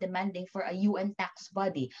already been demanding for a UN tax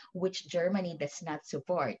body, which Germany does not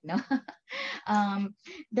support. No,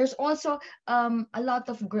 there's also a lot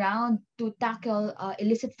of ground to tackle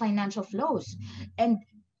illicit financial flows, and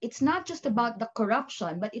it's not just about the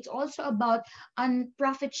corruption, but it's also about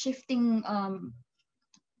profit shifting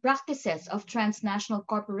practices of transnational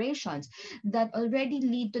corporations that already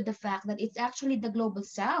lead to the fact that it's actually the global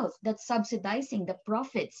south that's subsidizing the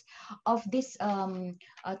profits of these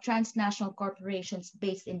transnational corporations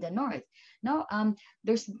based in the north. Now,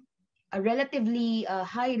 there's a relatively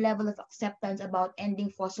high level of acceptance about ending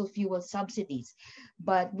fossil fuel subsidies,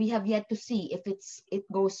 but we have yet to see if it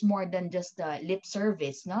goes more than just lip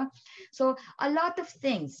service. No, so a lot of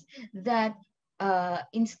things that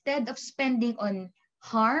instead of spending on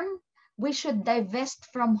harm, we should divest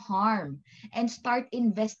from harm and start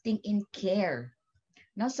investing in care.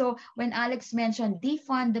 No, so when Alex mentioned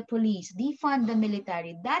defund the police, defund the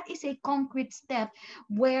military, that is a concrete step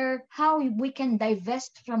where how we can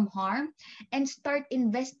divest from harm and start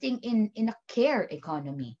investing in a care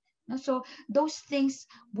economy. No, so those things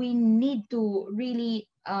we need to really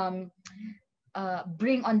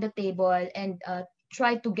bring on the table and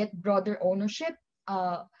try to get broader ownership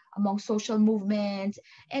among social movements,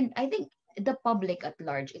 and I think the public at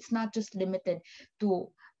large. It's not just limited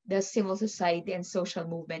to the civil society and social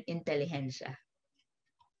movement intelligentsia.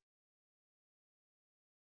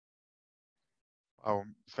 Oh,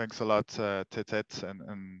 thanks a lot, Tetet.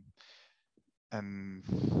 And And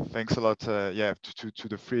thanks a lot, yeah, to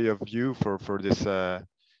the three of you for this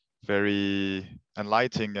very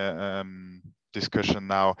enlightening discussion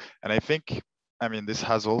now. And I think, I mean, this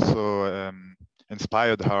has also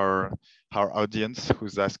inspired our audience,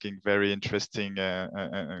 who's asking very interesting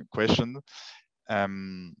question.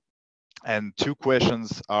 And two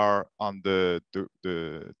questions are on the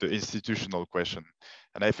institutional question.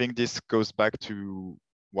 And I think this goes back to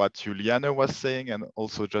what Juliane was saying, and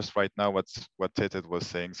also just right now what Tetet was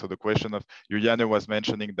saying. So the question of Juliane was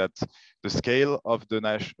mentioning that the scale of the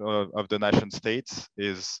nation states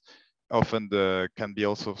is often can be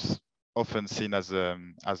also often seen as a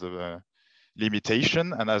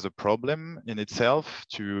limitation and as a problem in itself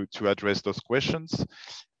to address those questions.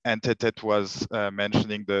 And Tetet was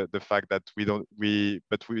mentioning the fact that we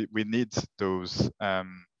need those.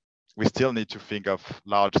 We still need to think of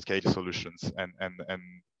large-scale solutions and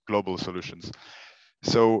global solutions.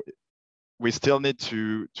 So we still need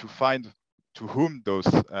to find to whom those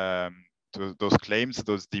claims,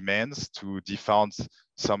 those demands, to define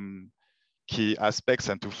some key aspects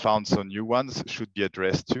and to found some new ones should be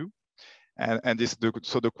addressed to. And this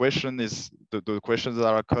so the question is the questions that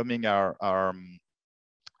are coming are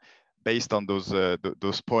based on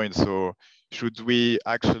those points. So should we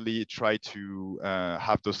actually try to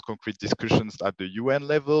have those concrete discussions at the UN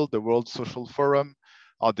level, the World Social Forum?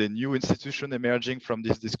 Are there new institutions emerging from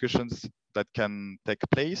these discussions that can take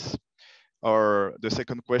place? Or the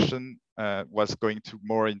second question was going to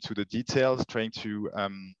more into the details, trying to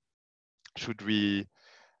should we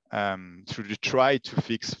try to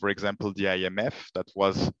fix, for example, the IMF that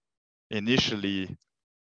was initially,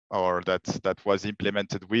 or that was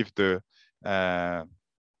implemented with the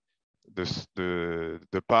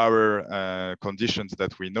power conditions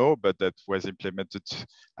that we know, but that was implemented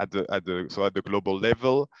at the global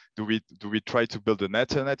level. Do we try to build an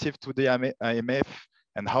alternative to the IMF,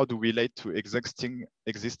 and how do we relate to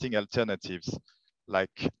existing alternatives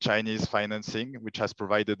like Chinese financing, which has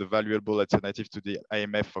provided a valuable alternative to the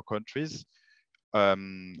IMF for countries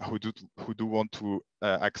who do want to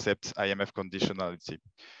accept IMF conditionality?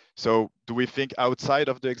 So do we think outside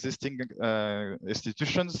of the existing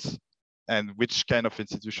institutions, and which kind of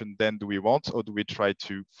institution then do we want, or do we try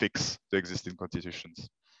to fix the existing constitutions?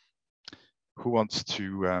 Who wants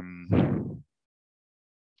to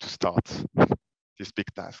start this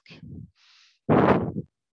big task?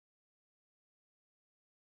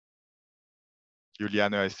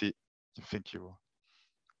 Juliane, I see you think you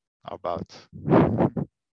are about.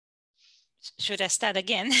 Should I start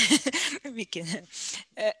again? We can.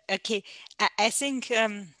 Okay, I think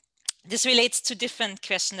this relates to different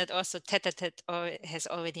question that also Tetet has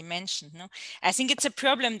already mentioned. No, I think it's a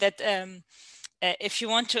problem that if you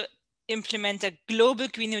want to implement a global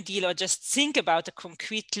Green New Deal or just think about a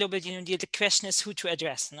concrete global Green New Deal, the question is who to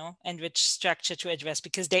address, no, and which structure to address,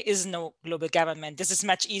 because there is no global government. This is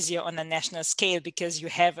much easier on a national scale because you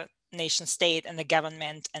have a nation state and a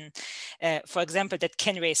government, and for example, that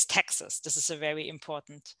can raise taxes. This is a very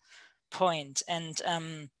important point. And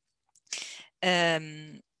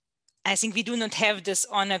I think we do not have this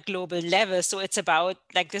on a global level. So it's about,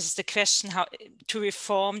 like, this is the question, how to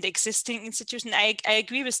reform the existing institution. I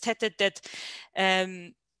agree with Tetet that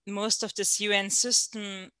most of this UN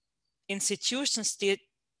system institutions, they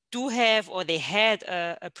do have, or they had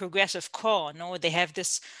a progressive core. No, they have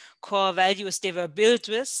this core values they were built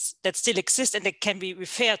with that still exist and that can be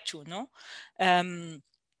referred to. No,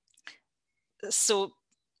 so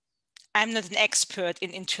I'm not an expert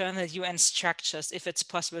in internal UN structures, if it's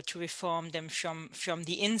possible to reform them from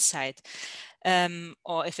the inside,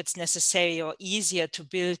 or if it's necessary or easier to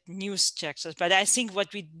build new structures. But I think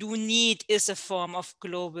what we do need is a form of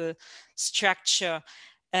global structure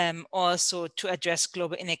also to address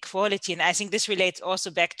global inequality. And I think this relates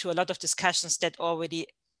also back to a lot of discussions that already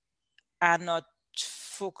are not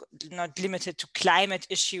limited to climate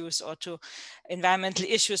issues or to environmental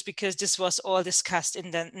issues, because this was all discussed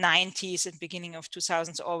in the 90s and beginning of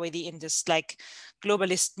 2000s already in this like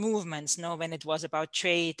globalist movements, no, when it was about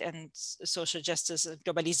trade and social justice and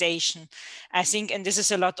globalization, I think. And this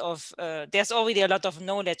is a lot of, there's already a lot of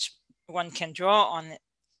knowledge one can draw on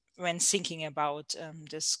when thinking about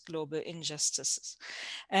this global injustices.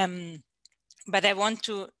 But I want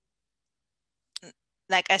to,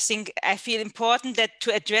 like, I feel important that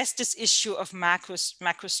to address this issue of macro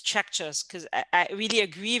structures, because I really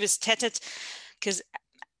agree with Tetet, because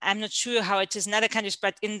I'm not sure how it is in other countries,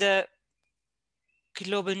 but in the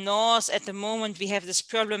global north at the moment, we have this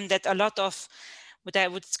problem that a lot of what I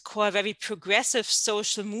would call very progressive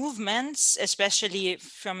social movements, especially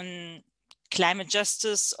from an climate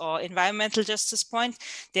justice or environmental justice point,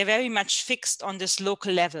 they're very much fixed on this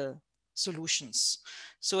local level solutions.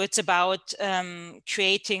 So it's about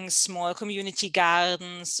creating small community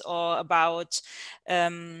gardens, or about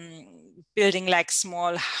building like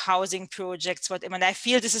small housing projects, whatever. And I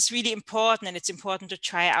feel this is really important, and it's important to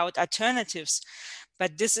try out alternatives.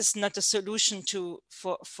 But this is not a solution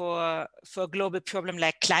for a global problem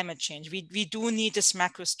like climate change. We do need these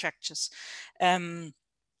macro structures. And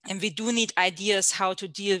we do need ideas how to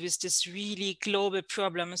deal with these really global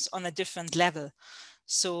problems on a different level.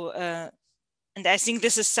 So, and I think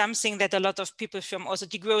this is something that a lot of people from also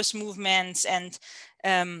degrowth movements and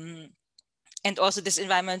also this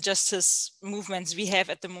environmental justice movements we have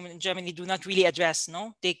at the moment in Germany do not really address.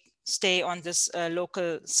 No, they stay on this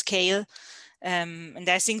local scale. And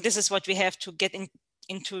I think this is what we have to get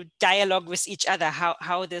into dialogue with each other,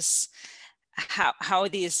 how these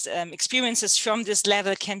experiences from this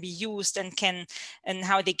level can be used and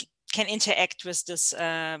how they can interact with this,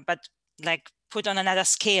 but like put on another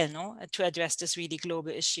scale, no, to address these really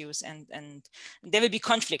global issues. And there will be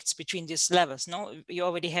conflicts between these levels. No, you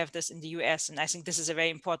already have this in the US, and I think this is a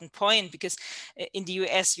very important point, because in the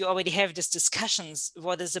US you already have these discussions.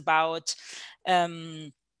 What is about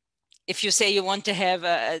if you say you want to have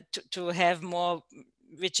to have more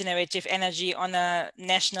regenerative energy on a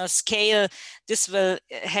national scale, this will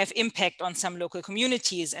have impact on some local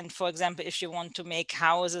communities. And for example, if you want to make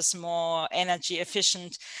houses more energy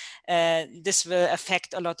efficient, this will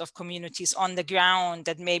affect a lot of communities on the ground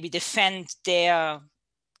that maybe defend their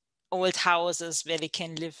old houses where they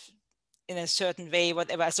can live in a certain way,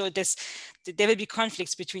 whatever. So there will be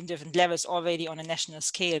conflicts between different levels already on a national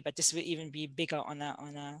scale, but this will even be bigger on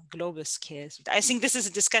a global scale. So I think this is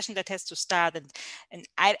a discussion that has to start, and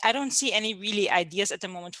I don't see any really ideas at the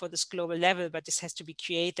moment for this global level, but this has to be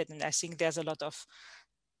created, and I think there's a lot of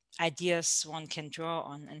ideas one can draw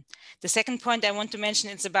on. And the second point I want to mention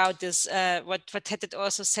is about this, what Ted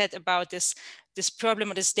also said about this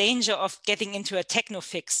problem or this danger of getting into a techno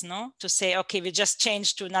fix, no? To say, okay, we just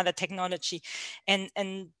changed to another technology. And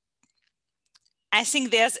I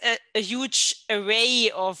think there's a huge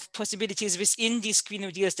array of possibilities within these Green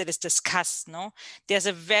New Deals that is discussed. No, there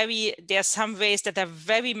are some ways that are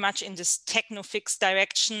very much in this techno-fix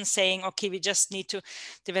direction, saying, okay, we just need to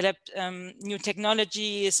develop new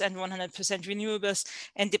technologies and 100% renewables.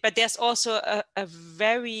 But there's also a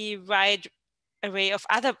very wide array of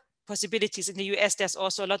other possibilities. In the US, there's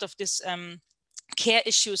also a lot of this care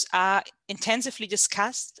issues are intensively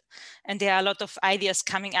discussed, and there are a lot of ideas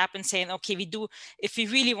coming up and saying, okay, if we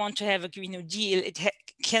really want to have a Green New Deal, it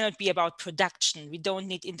cannot be about production. We don't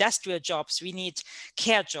need industrial jobs, we need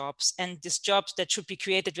care jobs, and these jobs that should be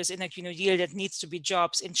created within a Green New Deal, that needs to be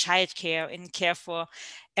jobs in childcare, in care for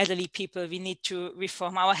elderly people. We need to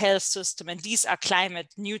reform our health system, and these are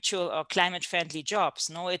climate neutral or climate friendly jobs.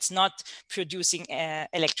 No, it's not producing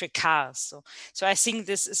electric cars. So I think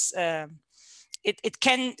this is it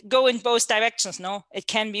can go in both directions. No, it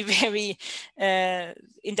can be very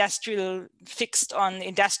industrial, fixed on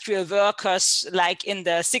industrial workers like in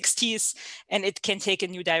the 60s, and it can take a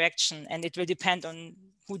new direction, and it will depend on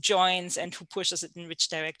who joins and who pushes it in which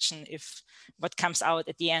direction, if what comes out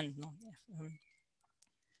at the end. No?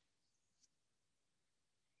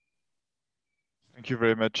 Thank you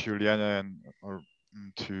very much, Juliane,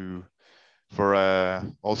 for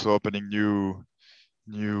also opening new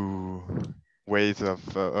ways of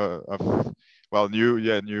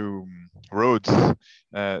new roads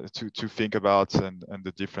to think about, and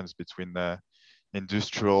the difference between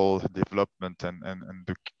industrial development and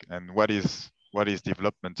what is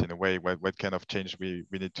development in a way, what kind of change we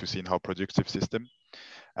need to see in our productive system.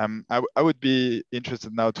 I would be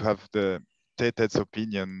interested now to have the Ted's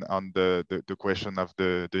opinion on the question of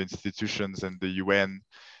the institutions and the UN,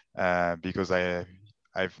 because I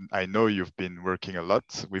know you've been working a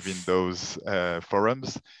lot within those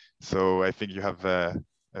forums, so I think you have a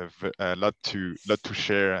lot to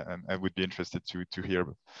share, and I would be interested to hear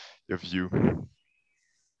your view.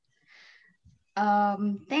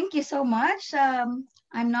 Thank you so much. I'm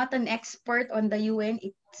not an expert on the UN.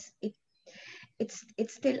 It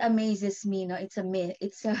still amazes me. No, it's a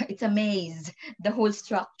maze. The whole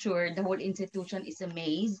structure, the whole institution is a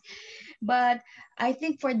maze. But I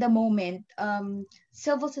think for the moment,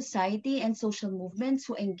 civil society and social movements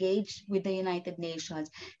who engage with the United Nations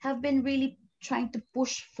have been really trying to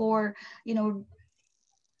push for,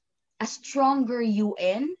 a stronger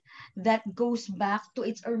UN that goes back to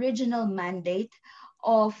its original mandate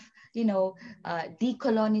of,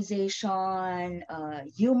 decolonization,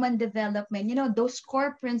 human development, those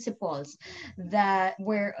core principles that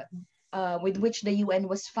were with which the UN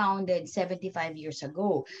was founded 75 years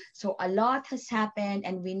ago. So a lot has happened,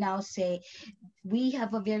 and we now say we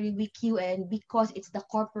have a very weak UN because it's the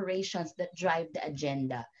corporations that drive the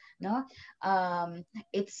agenda. No,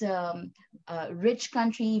 it's rich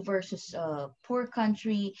country versus poor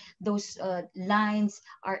country. Those lines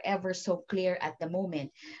are ever so clear at the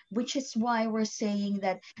moment, which is why we're saying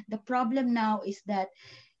that the problem now is that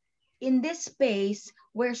in this space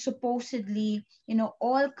where supposedly, you know,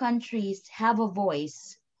 all countries have a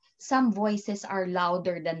voice, some voices are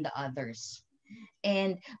louder than the others.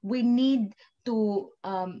 And we need to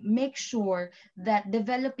make sure that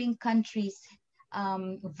developing countries'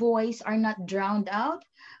 voice are not drowned out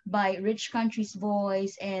by rich countries'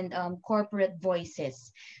 voice and corporate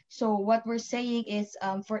voices. So what we're saying is,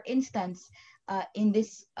 for instance, in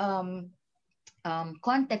this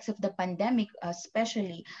context of the pandemic,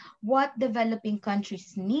 especially, what developing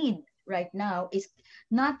countries need right now is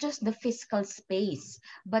not just the fiscal space,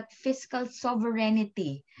 but fiscal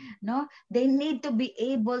sovereignty. No, they need to be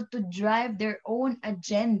able to drive their own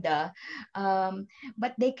agenda,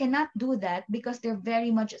 but they cannot do that because they're very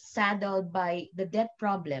much saddled by the debt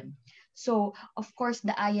problem. So, of course,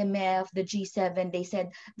 the IMF, the G7, they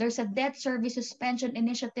said there's a debt service suspension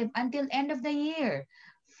initiative until end of the year.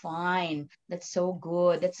 Fine, that's so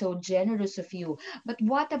good, that's so generous of you. But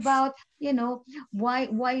what about, you know, why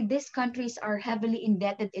these countries are heavily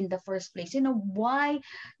indebted in the first place? You know, why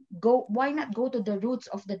not go to the roots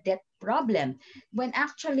of the debt problem when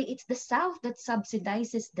actually it's the South that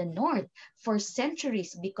subsidizes the North for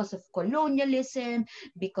centuries because of colonialism,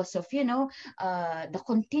 because of, you know, the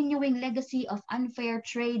continuing legacy of unfair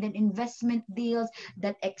trade and investment deals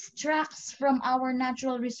that extracts from our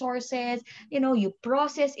natural resources. You know, you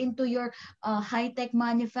process into your high-tech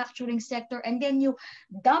manufacturing sector, and then you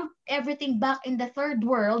dump everything back in the third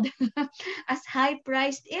world as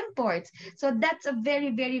high-priced imports. So that's a very,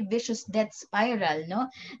 very vicious debt spiral, no?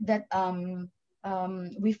 That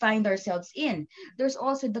we find ourselves in. There's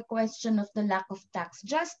also the question of the lack of tax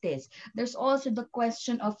justice. There's also the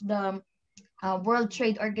question of the World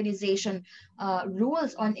Trade Organization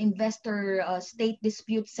rules on investor state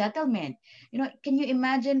dispute settlement. You know, can you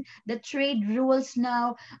imagine the trade rules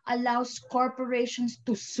now allows corporations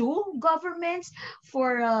to sue governments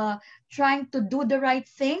for trying to do the right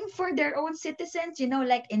thing for their own citizens, you know,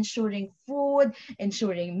 like ensuring food,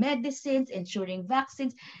 ensuring medicines, ensuring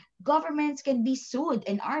vaccines. Governments can be sued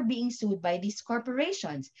and are being sued by these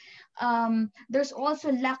corporations. There's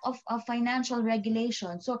also lack of financial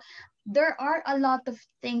regulation. So there are a lot of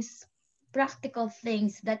things, practical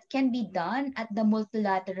things that can be done at the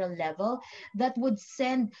multilateral level that would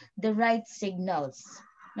send the right signals.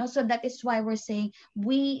 No, so that is why we're saying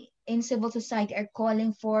we in civil society are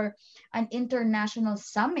calling for an international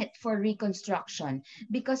summit for reconstruction,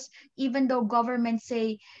 because even though governments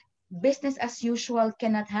say business as usual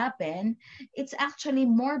cannot happen, it's actually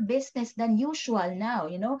more business than usual now.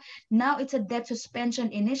 You know, now it's a debt suspension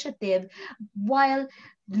initiative while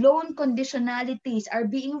loan conditionalities are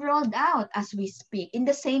being rolled out as we speak in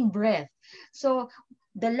the same breath. So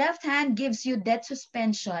the left hand gives you debt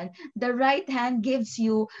suspension, the right hand gives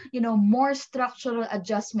you, you know, more structural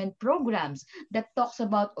adjustment programs that talks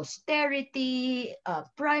about austerity,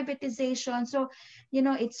 privatization. So, you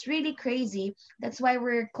know, it's really crazy. That's why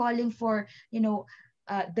we're calling for, you know,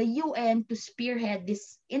 the UN to spearhead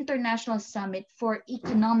this international summit for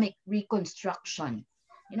economic reconstruction.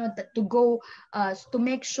 You know, to go to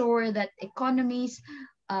make sure that economies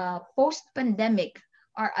post-pandemic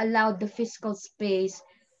are allowed the fiscal space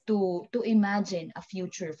to imagine a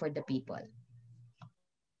future for the people.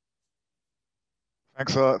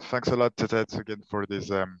 Thanks a lot, Tetet, again for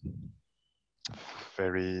this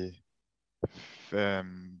very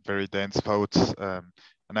very dense thoughts.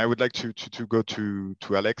 And I would like to go to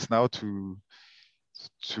Alex now to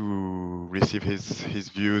receive his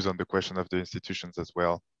views on the question of the institutions as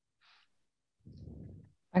well.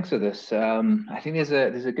 Thanks for this. I think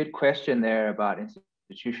there's a good question there about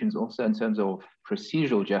institutions also in terms of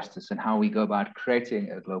procedural justice and how we go about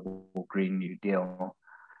creating a global Green New Deal.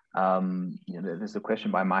 You know, there's a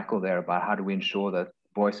question by Michael there about how do we ensure that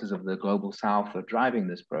voices of the global South are driving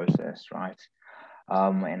this process, right?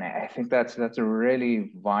 And I think that's a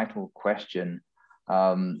really vital question.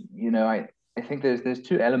 You know, I think there's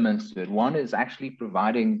two elements to it. One is actually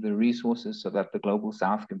providing the resources so that the global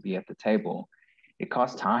South can be at the table. It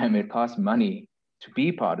costs time, it costs money to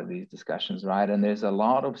be part of these discussions, right? And there's a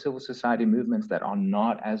lot of civil society movements that are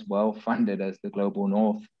not as well funded as the global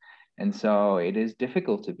North. And so it is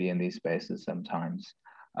difficult to be in these spaces sometimes.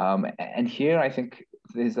 And here, I think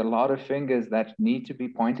there's a lot of fingers that need to be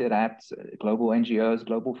pointed at global NGOs,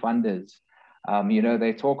 global funders.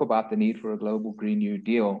 They talk about the need for a global Green New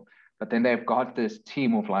Deal, but then they've got this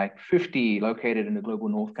team of like 50 located in the global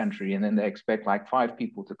north country, and then they expect like 5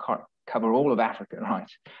 people to cover all of Africa, right?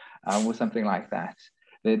 Or something like that.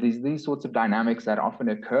 There's these sorts of dynamics that often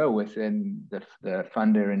occur within the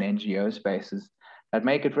funder and NGO spaces that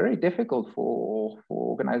make it very difficult for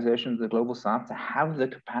organizations of the global south to have the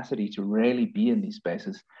capacity to really be in these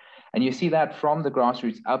spaces. And you see that from the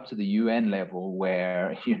grassroots up to the UN level,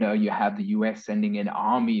 where you have the US sending an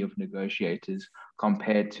army of negotiators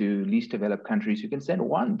compared to least developed countries who can send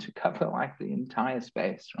one to cover like the entire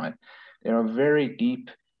space, right? There are very deep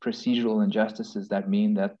procedural injustices that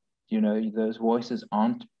mean that those voices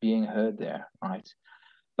aren't being heard there, right?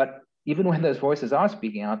 But even when those voices are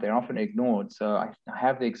speaking out, they're often ignored. So I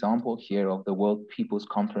have the example here of the World People's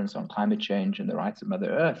Conference on Climate Change and the Rights of Mother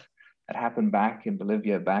Earth that happened back in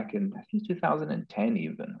Bolivia back in, I think, 2010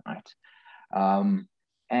 even, right?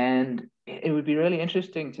 And it would be really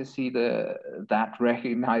interesting to see that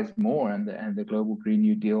recognized more, and the Global Green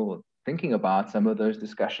New Deal thinking about some of those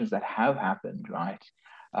discussions that have happened, right?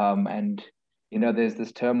 And there's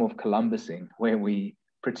this term of Columbusing, where we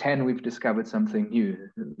pretend we've discovered something new.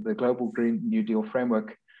 The Global Green New Deal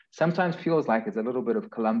framework sometimes feels like it's a little bit of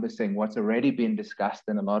Columbusing what's already been discussed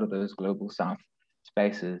in a lot of those global south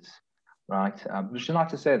spaces, right? Which is not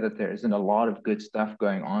to say that there isn't a lot of good stuff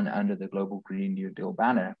going on under the Global Green New Deal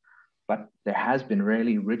banner, but there has been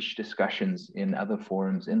really rich discussions in other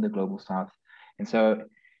forums in the global south. And so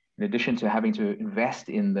in addition to having to invest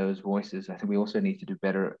in those voices, I think we also need to do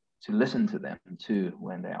better to listen to them too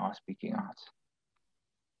when they are speaking out.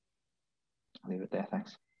 I'll leave it there.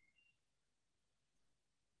 Thanks.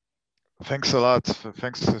 Thanks a lot.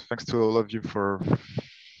 Thanks to all of you for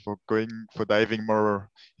diving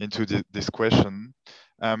more into this question.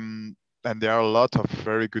 And there are a lot of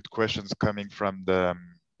very good questions coming from the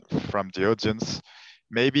audience.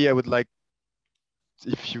 Maybe I would like,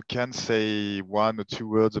 if you can say 1 or 2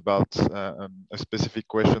 words about a specific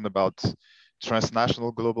question about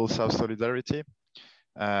transnational global South solidarity.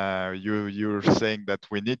 You're saying that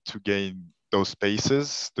we need to gain those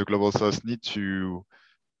spaces. The global South need to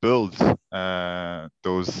build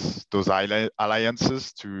those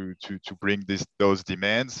alliances to bring those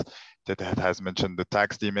demands that has mentioned, the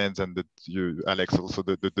tax demands, and Alex, also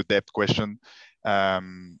the debt question.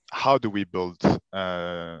 How do we build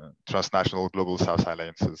transnational global South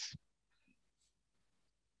alliances?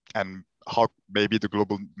 And how maybe the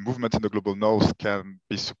global movement in the global North can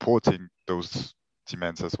be supporting those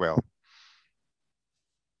demands as well.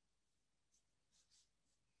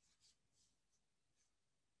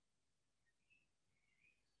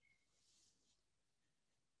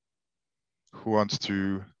 Who wants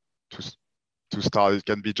to start? It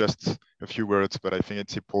can be just a few words, but I think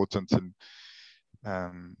it's important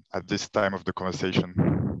at this time of the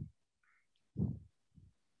conversation.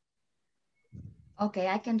 Okay,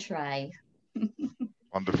 I can try.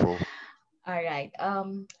 Wonderful. All right.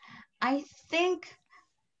 I think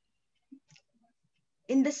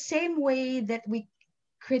in the same way that we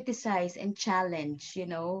criticize and challenge,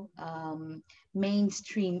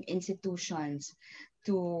 mainstream institutions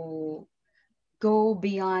to go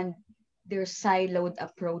beyond their siloed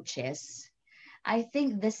approaches, I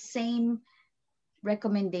think the same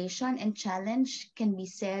recommendation and challenge can be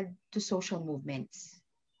said to social movements.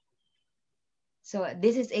 So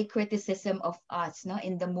this is a criticism of us,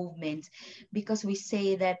 in the movement, because we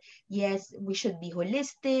say that, yes, we should be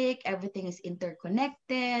holistic, everything is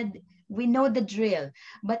interconnected. We know the drill,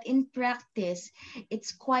 but in practice,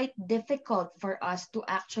 it's quite difficult for us to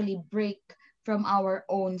actually break from our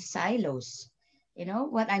own silos. You know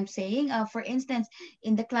what I'm saying? For instance,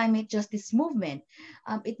 in the climate justice movement,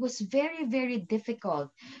 it was very, very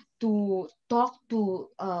difficult to talk to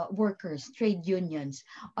workers, trade unions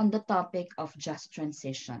on the topic of just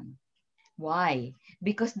transition. Why?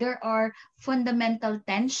 Because there are fundamental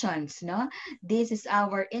tensions. No, this is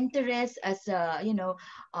our interest as a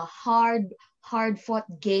hard fought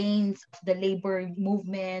gains of the labor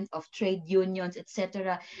movement, of trade unions,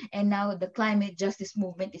 etc. And now the climate justice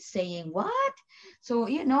movement is saying what? So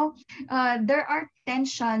there are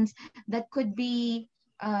tensions that could be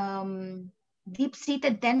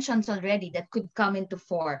deep-seated tensions already that could come into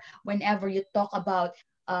fore whenever you talk about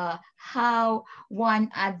how one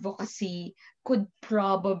advocacy could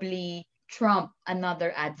probably trump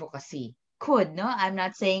another advocacy. could, no, I'm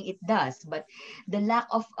not saying it does, but the lack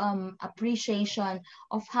of appreciation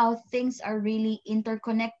of how things are really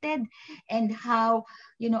interconnected, and how,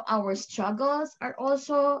 you know, our struggles are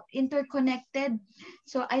also interconnected.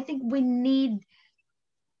 So I think we need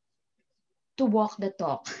to walk the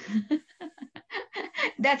talk.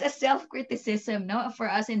 That's a self-criticism, no, for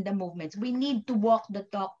us in the movements. We need to walk the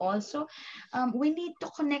talk also. We need to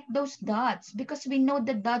connect those dots, because we know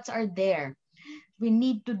the dots are there. We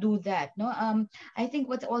need to do that, no. I think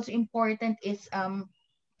what's also important is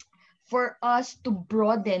for us to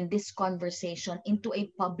broaden this conversation into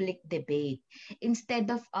a public debate,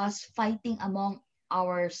 instead of us fighting among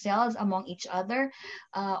ourselves, among each other,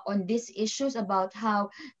 on these issues about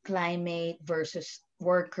how climate versus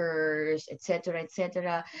workers, etc.,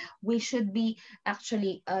 etc. We should be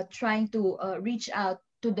actually trying to reach out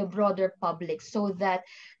to the broader public, so that,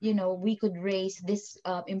 you know, we could raise these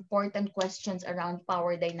important questions around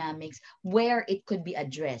power dynamics where it could be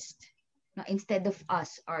addressed, instead of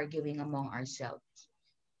us arguing among ourselves.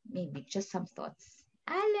 Maybe just some thoughts.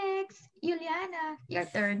 Alex, Juliana, your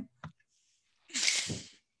turn.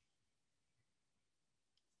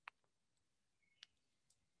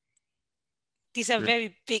 These are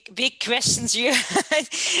very big questions you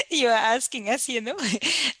you are asking us, you know.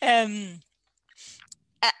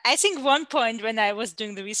 I think one point when I was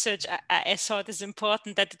doing the research, I thought it's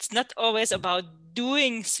important that it's not always about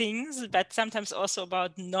doing things, but sometimes also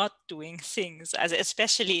about not doing things,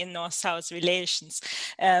 especially in North-South relations,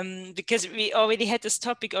 because we already had this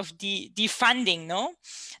topic of defunding, no?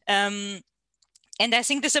 And I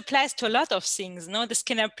think this applies to a lot of things, no? This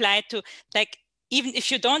can apply to, like, even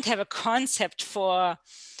if you don't have a concept for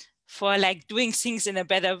like doing things in a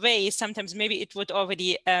better way, sometimes maybe it would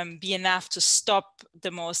already be enough to stop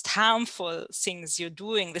the most harmful things you're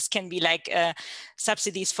doing. This can be like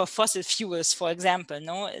subsidies for fossil fuels, for example,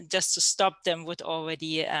 no? Just to stop them would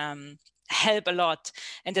already help a lot.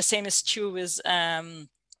 And the same is true with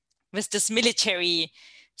this military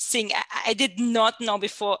thing. I did not know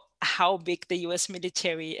before how big the US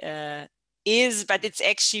military is, but it's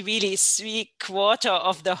actually really 3/4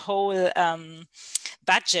 of the whole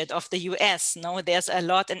budget of the US. No, there's a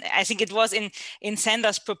lot, and I think it was in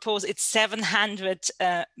Sanders' proposal, it's $700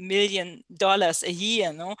 million a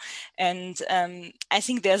year. No, and I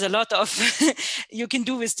think there's a lot of you can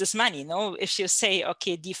do with this money. No, if you say,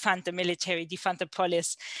 okay, defund the military, defund the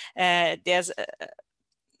police, there's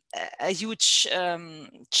a huge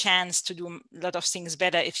chance to do a lot of things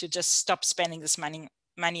better if you just stop spending this money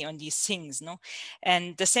on these things, no?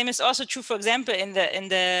 And the same is also true, for example, in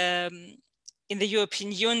the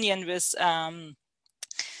European Union with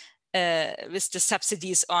the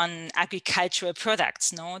subsidies on agricultural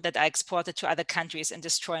products, no, that are exported to other countries and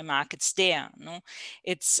destroy markets there. No,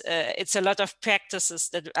 it's a lot of practices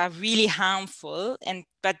that are really harmful,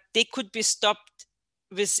 but they could be stopped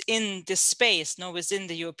within this space, no, within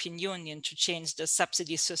the European Union, to change the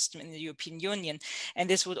subsidy system in the European Union. And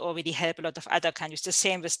this would already help a lot of other countries. The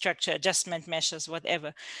same with structure adjustment measures,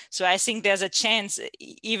 whatever. So I think there's a chance,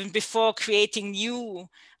 even before creating new,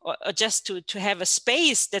 or just to have a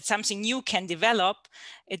space that something new can develop,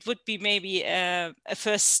 it would be maybe a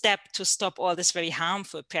first step to stop all these very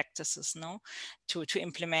harmful practices, no, to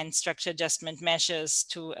implement structure adjustment measures,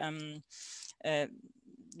 to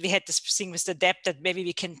we had this thing with the debt that maybe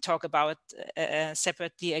we can talk about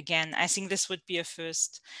separately again. I think this would be a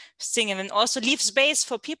first thing, and then also leave space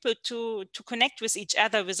for people to connect with each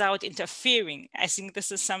other without interfering. I think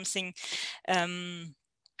this is something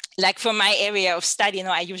like for my area of study, you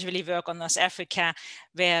know, I usually work on North Africa,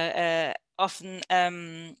 where often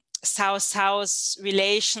South-South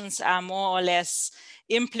relations are more or less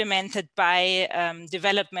implemented by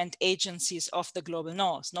development agencies of the global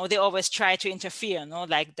north. No, they always try to interfere. No,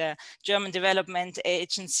 like the German Development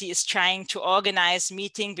Agency is trying to organize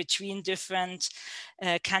meeting between different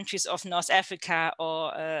countries of North Africa,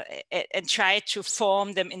 or and try to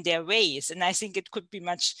form them in their ways. And I think it could be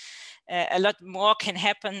much, a lot more can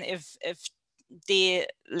happen if they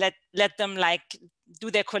let them like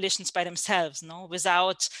do their coalitions by themselves, no,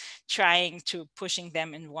 without trying to pushing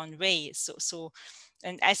them in one way. So,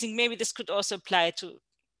 and I think maybe this could also apply to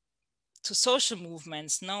social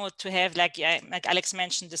movements, no, to have like Alex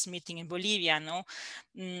mentioned this meeting in Bolivia, no,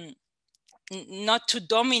 not to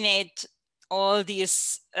dominate all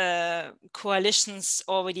these coalitions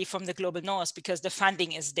already from the global north because the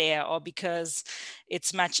funding is there, or because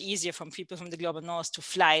it's much easier from people from the global north to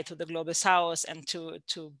fly to the global south and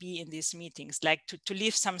to be in these meetings, like to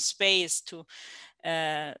leave some space to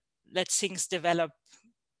let things develop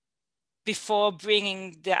before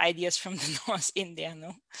bringing the ideas from the north in there,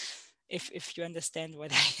 no? if you understand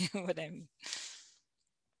what I what I mean.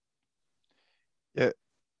 Yeah,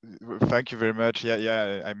 thank you very much.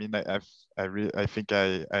 Yeah. I mean, I think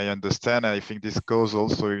I understand. I think this goes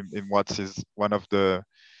also in what is one of the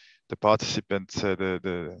participants,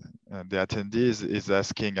 the attendees is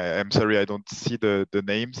asking. I'm sorry, I don't see the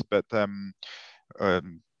names, but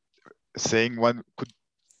saying one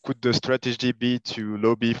could the strategy be to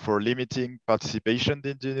lobby for limiting participation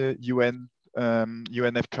in the UN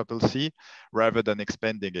UNFCCC rather than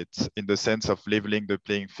expanding it in the sense of leveling the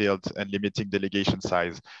playing field and limiting delegation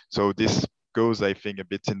size? So this goes, I think, a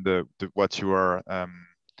bit in the what you are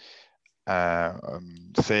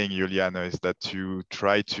saying, Juliane, is that you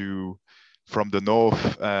try to, from the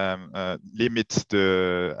north, limit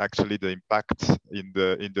the impact in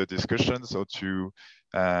the discussions, or to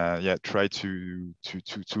try to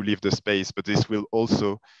leave the space. But this will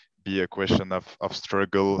also be a question of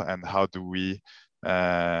struggle, and how do we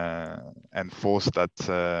enforce that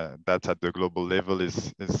that at the global level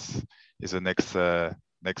is the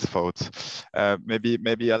next thought.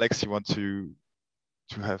 Maybe Alex, you want to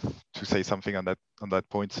say something on that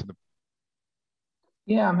point?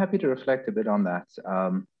 Yeah, I'm happy to reflect a bit on that.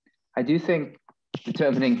 I do think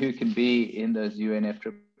determining who can be in those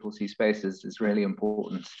UNFCCC spaces is really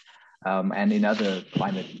important. And in other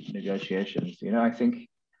climate negotiations, I think,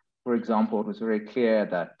 for example, it was very clear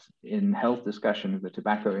that in health discussions, the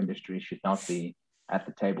tobacco industry should not be at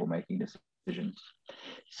the table making decisions.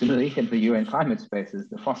 Similarly, in the UN climate spaces,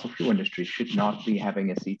 the fossil fuel industry should not be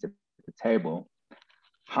having a seat at the table.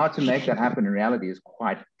 How to make that happen in reality is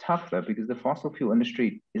quite tough, though, because the fossil fuel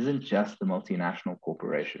industry isn't just the multinational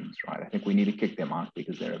corporations, right? I think we need to kick them out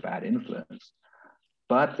because they're a bad influence.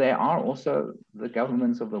 But they are also the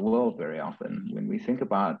governments of the world very often. When we think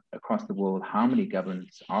about across the world, how many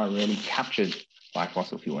governments are really captured by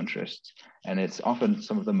fossil fuel interests? And it's often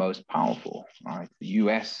some of the most powerful, right? The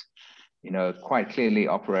US, quite clearly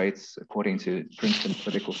operates, according to Princeton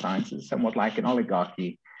Political Sciences, somewhat like an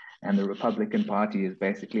oligarchy. And the Republican Party is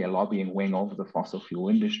basically a lobbying wing of the fossil fuel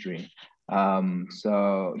industry.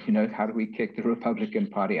 So, how do we kick the Republican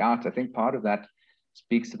Party out? I think part of that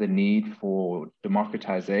speaks to the need for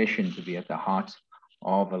democratization to be at the heart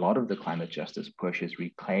of a lot of the climate justice push, is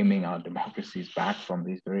reclaiming our democracies back from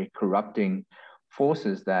these very corrupting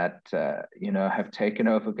forces that, have taken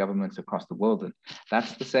over governments across the world. And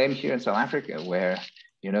that's the same here in South Africa, where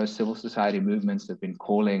civil society movements have been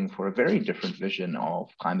calling for a very different vision of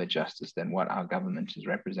climate justice than what our government is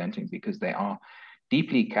representing, because they are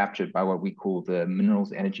deeply captured by what we call the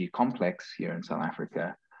minerals energy complex here in South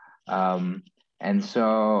Africa. And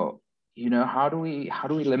so, how do we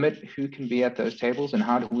limit who can be at those tables, and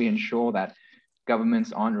how do we ensure that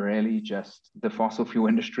governments aren't really just the fossil fuel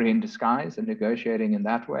industry in disguise and negotiating in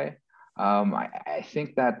that way? I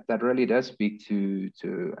think that really does speak to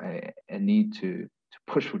a need to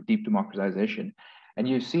push for deep democratization. And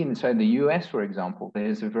you've seen, so in the US, for example,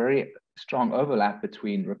 there's a very strong overlap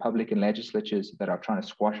between Republican legislatures that are trying to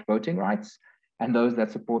squash voting rights and those that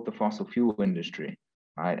support the fossil fuel industry,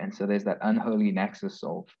 right? And so there's that unholy nexus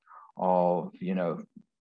of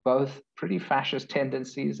both pretty fascist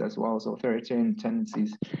tendencies as well as authoritarian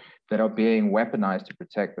tendencies that are being weaponized to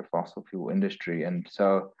protect the fossil fuel industry. And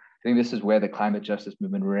so I think this is where the climate justice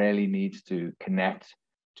movement really needs to connect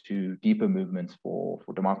to deeper movements for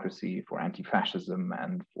democracy, for anti-fascism,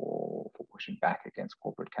 and for pushing back against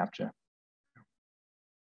corporate capture.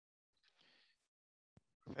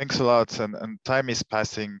 Thanks a lot. And time is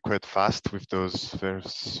passing quite fast with those very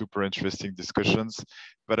super interesting discussions.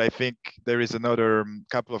 But I think there is another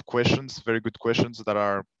couple of questions, very good questions, that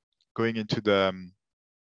are going into the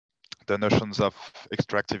notions of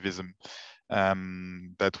extractivism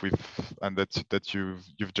that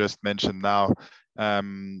you've just mentioned now.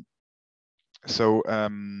 So I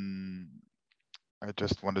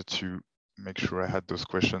just wanted to make sure I had those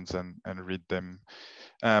questions and read them.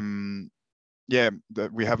 Yeah,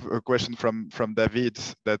 we have a question from David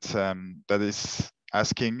that is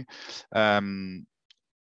asking,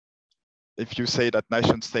 if you say that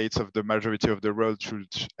nation states of the majority of the world should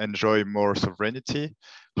enjoy more sovereignty,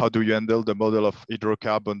 how do you handle the model of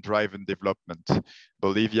hydrocarbon-driven development?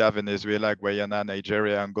 Bolivia, Venezuela, Guyana,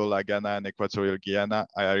 Nigeria, Angola, Ghana, and Equatorial Guinea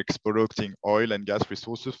are exploiting oil and gas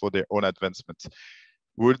resources for their own advancement.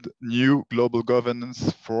 Would new global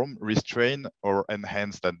governance form restrain or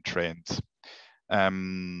enhance that trend?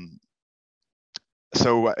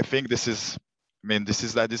 So I think this has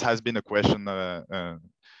been a question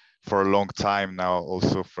for a long time now,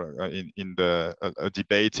 also for in the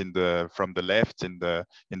debate from the left in the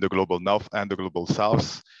global north and the global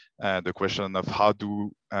south, the question of how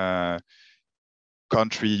do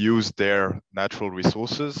country use their natural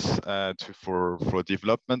resources for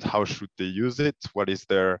development? How should they use it? What is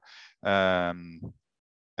their and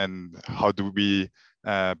how do we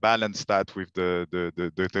balance that with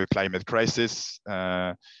the climate crisis?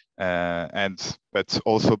 But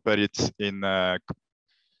also put it in an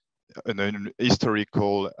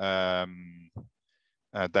historical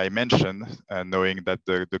dimension, knowing that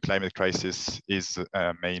the climate crisis is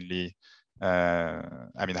mainly,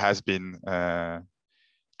 I mean, has been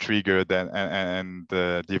triggered and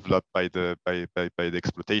developed by the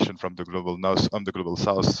exploitation from the global north on the global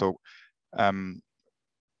south. So,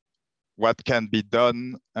 what can be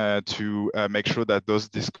done to make sure that those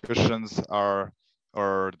discussions are,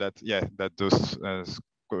 or that that those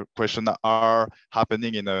questions are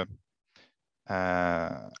happening in a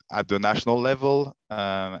at the national level,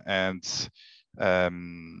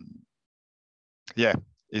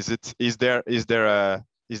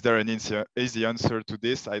 is there an easy answer to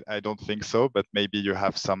this? I don't think so, but maybe you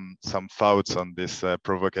have some thoughts on this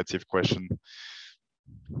provocative question.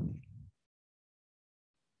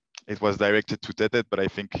 It was directed to Tetet, but I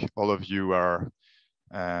think all of you are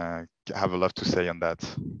have a lot to say on that.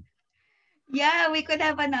 Yeah, we could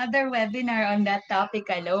have another webinar on that topic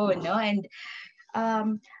alone, no? And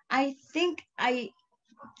I think I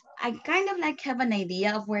kind of like have an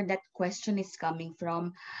idea of where that question is coming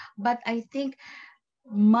from, but I think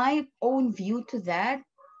my own view to that,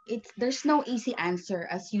 there's no easy answer,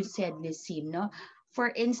 as you said, Nissim, no?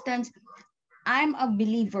 For instance, I'm a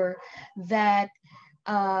believer that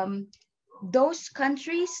those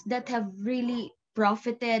countries that have really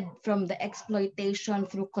profited from the exploitation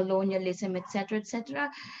through colonialism, etc.,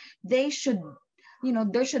 they should,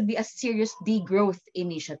 there should be a serious degrowth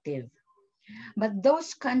initiative. But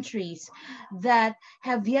those countries that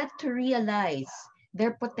have yet to realize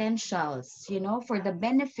their potentials, for the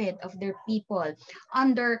benefit of their people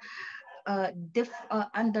under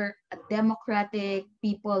under a democratic,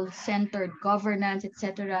 people-centered governance,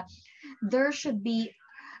 etc., there should be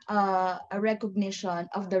a recognition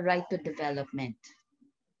of the right to development.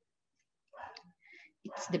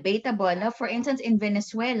 It's debatable. No? For instance, in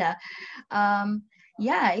Venezuela,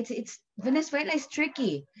 it's Venezuela is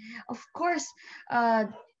tricky. Of course,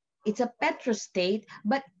 it's a petrostate,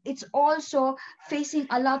 but it's also facing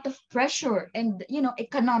a lot of pressure and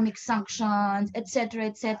economic sanctions,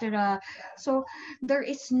 etc. So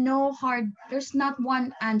there's not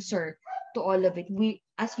one answer to all of it. We,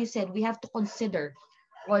 as you said, we have to consider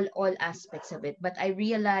all aspects of it. But I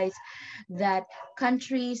realize that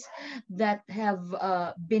countries that have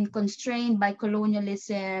been constrained by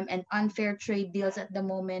colonialism and unfair trade deals at the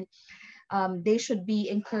moment, they should be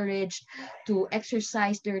encouraged to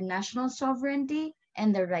exercise their national sovereignty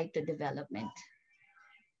and the right to development.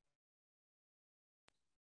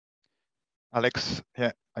 Alex,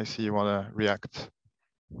 yeah, I see you want to react.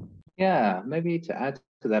 Yeah, maybe to add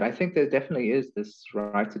to that, I think there definitely is this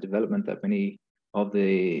right to development that many of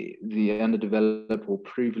the underdeveloped or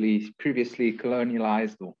previously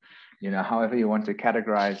colonialized, or however you want to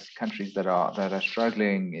categorize countries that are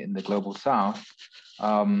struggling in the global south.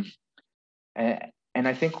 And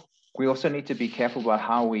I think we also need to be careful about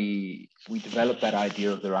how we develop that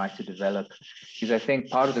idea of the right to develop, because I think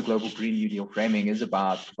part of the global Green New Deal framing is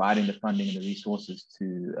about providing the funding and the resources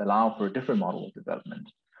to allow for a different model of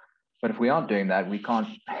development. But if we aren't doing that, we can't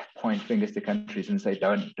point fingers to countries and say,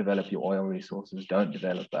 don't develop your oil resources, don't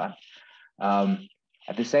develop that.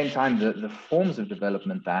 At the same time, the forms of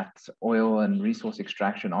development that oil and resource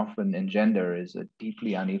extraction often engender is a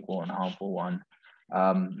deeply unequal and harmful one.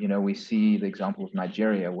 We see the example of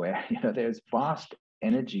Nigeria, where there's vast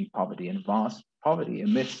energy poverty and vast poverty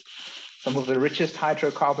amidst some of the richest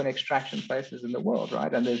hydrocarbon extraction places in the world,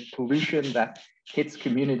 right? And there's pollution that hits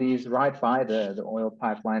communities right by the oil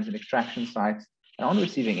pipelines and extraction sites and aren't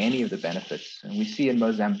receiving any of the benefits. And we see in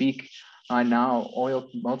Mozambique now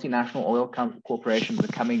multinational oil corporations are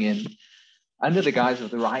coming in under the guise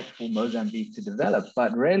of the right for Mozambique to develop.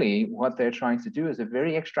 But really what they're trying to do is a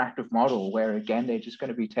very extractive model where, again, they're just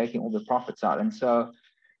going to be taking all the profits out. And so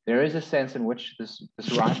there is a sense in which this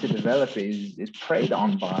right to develop is preyed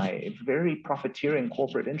on by very profiteering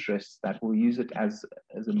corporate interests that will use it as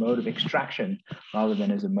a mode of extraction rather than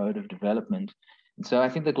as a mode of development. And so I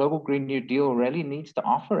think the Global Green New Deal really needs to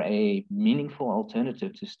offer a meaningful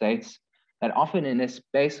alternative to states that often in a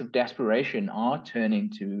space of desperation are turning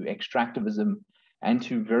to extractivism and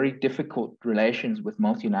to very difficult relations with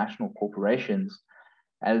multinational corporations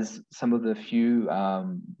as some of the few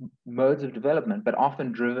modes of development, but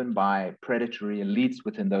often driven by predatory elites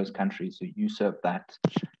within those countries who usurp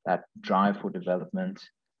that drive for development.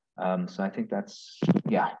 So I think that's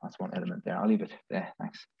one element there. I'll leave it there.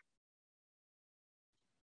 Thanks.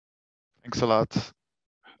 Thanks a lot.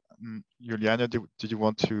 Juliane, did you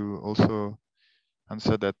want to also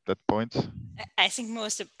answer that point? I think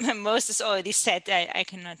most is already said. I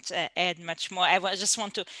cannot add much more. I just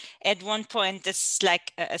want to add one point. That's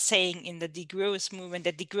like a saying in the degrowth movement,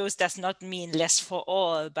 that degrowth does not mean less for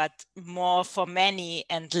all, but more for many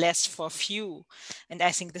and less for few. And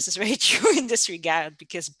I think this is very true in this regard,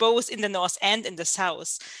 because both in the North and in the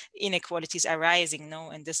South, inequalities are rising.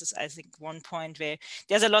 No, and this is, I think, one point where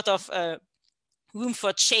there's a lot of room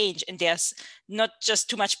for change, and there's not just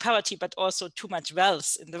too much poverty, but also too much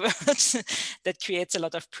wealth in the world that creates a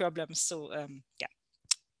lot of problems. So yeah.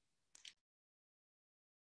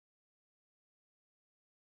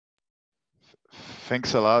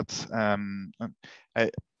 Thanks a lot.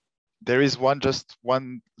 There is just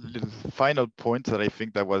one little final point that I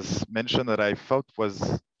think that was mentioned that I thought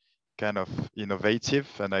was kind of innovative,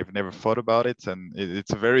 and I've never thought about it. And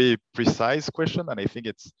it's a very precise question, and I think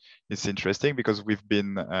it's interesting because we've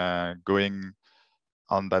been going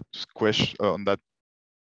on that question, on that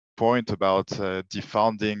point about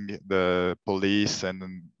defunding the police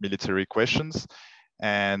and military questions.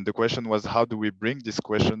 And the question was, how do we bring this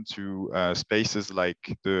question to spaces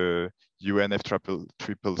like the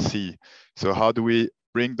UNFCCC? So how do we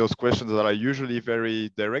bring those questions that are usually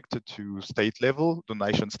very directed to state level, the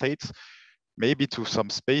nation states, maybe to some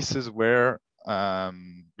spaces where,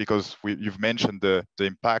 because you've mentioned the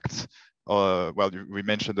impacts, we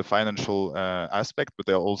mentioned the financial aspect, but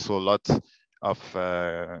there are also a lot of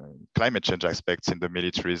climate change aspects in the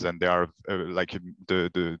militaries, and they are like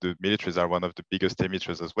the militaries are one of the biggest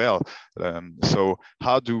emitters as well. So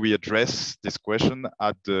how do we address this question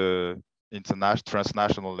at the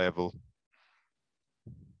transnational level?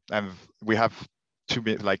 And we have 2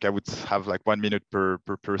 minutes, like I would have like 1 minute per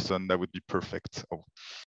person. That would be perfect. Oh.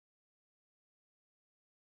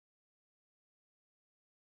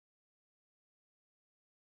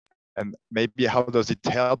 And maybe how does it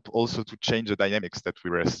help also to change the dynamics that we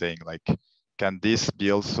were saying? Like, can this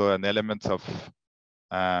be also an element of,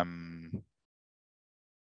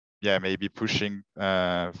 maybe pushing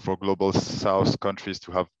for global South countries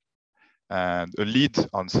to have a lead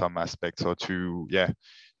on some aspects, or to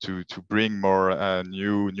bring more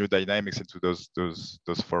new dynamics into those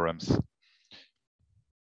forums?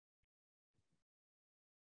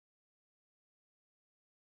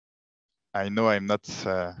 I know I'm not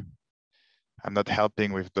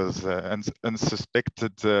helping with those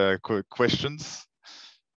unsuspected questions,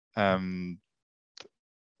 but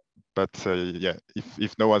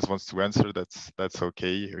if no one wants to answer, that's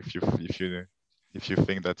okay. If you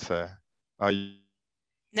think that's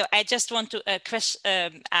No, I just want to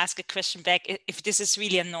ask a question back, if this is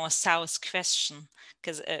really a North-South question,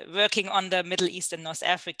 because working on the Middle East and North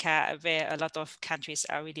Africa, where a lot of countries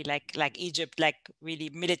are really like Egypt, like really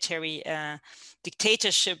military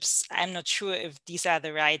dictatorships, I'm not sure if these are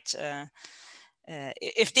the right,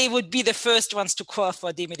 if they would be the first ones to call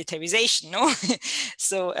for demilitarization, no?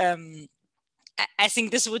 So I think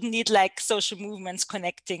this would need like social movements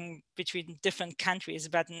connecting between different countries,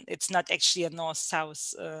 but it's not actually a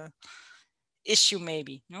North-South issue,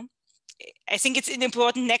 maybe. No, I think it's an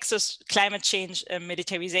important nexus: climate change,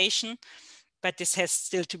 militarization, but this has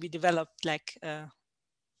still to be developed, like to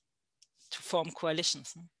form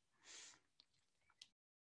coalitions. No?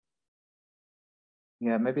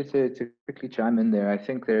 Yeah, maybe to quickly chime in there, I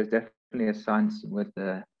think there's definitely a sense with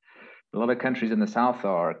a lot of countries in the South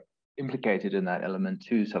are implicated in that element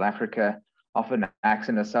too. South Africa often acts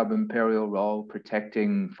in a sub-imperial role,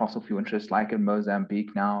 protecting fossil fuel interests, like in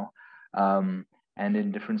Mozambique now, and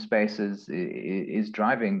in different spaces is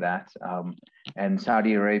driving that. And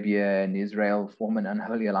Saudi Arabia and Israel form an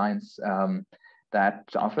unholy alliance that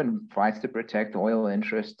often fights to protect oil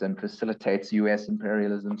interests and facilitates US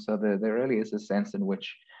imperialism. So there really is a sense in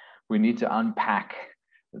which we need to unpack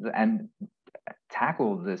and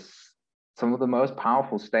tackle this. Some of the most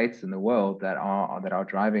powerful states in the world that are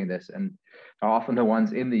driving this, and are often the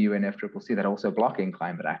ones in the UNFCCC that are also blocking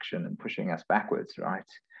climate action and pushing us backwards, right?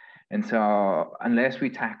 And so unless we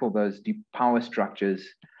tackle those deep power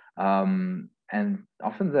structures, and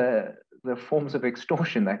often the forms of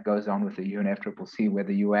extortion that goes on with the UNFCCC, where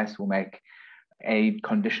the US will make aid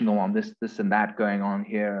conditional on this and that going on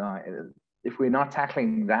here, if we're not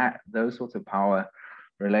tackling those sorts of power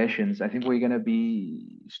relations, I think we're going to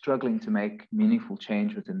be struggling to make meaningful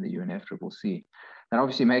change within the UNFCCC. That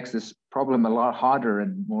obviously makes this problem a lot harder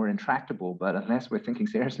and more intractable, but unless we're thinking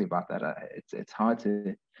seriously about that, it's hard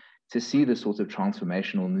to see the sort of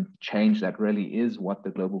transformational change that really is what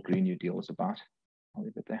the Global Green New Deal is about. I'll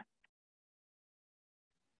leave it there.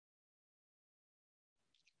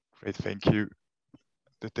 Great, thank you.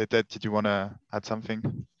 Tete, did you want to add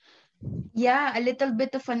something? Yeah, a little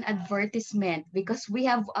bit of an advertisement because we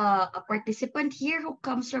have a participant here who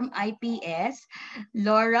comes from IPS,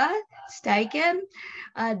 Laura Steichen.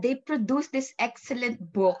 They produced this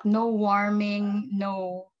excellent book, No Warming,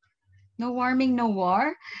 No Warming, No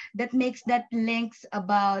War, that makes that links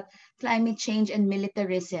about climate change and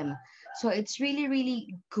militarism. So it's really,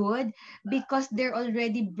 really good because they're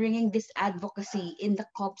already bringing this advocacy in the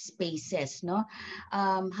COP spaces, no?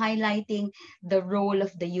 Highlighting the role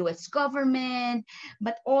of the US government,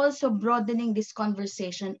 but also broadening this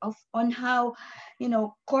conversation of on how, you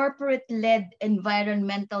know, corporate-led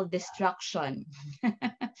environmental destruction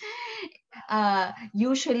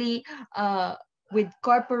usually with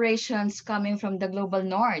corporations coming from the global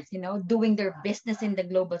north, you know, doing their business in the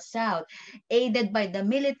global south, aided by the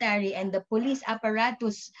military and the police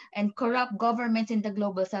apparatus and corrupt governments in the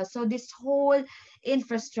global south. So this whole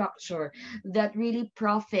infrastructure that really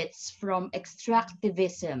profits from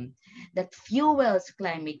extractivism, that fuels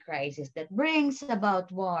climate crisis, that brings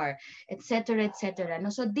about war, etc.,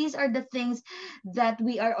 etc. So these are the things that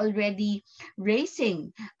we are already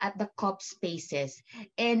raising at the COP spaces.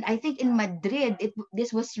 And I think in Madrid,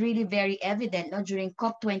 this was really very evident, no? During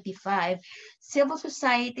COP25, civil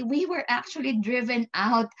society, we were actually driven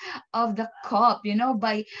out of the COP, you know,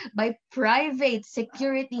 by private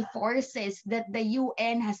security forces that the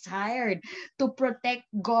UN has hired to protect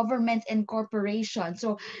governments and corporations.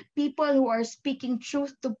 So people who are speaking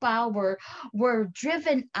truth to power were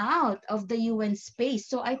driven out of the UN space.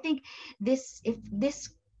 So I think if this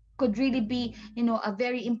could really be, you know, a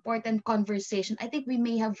very important conversation. I think we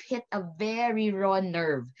may have hit a very raw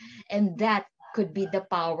nerve, and that could be the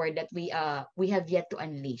power that we have yet to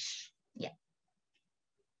unleash. Yeah.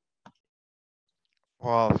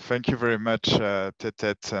 Well, thank you very much,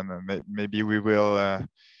 Tetet, and maybe we will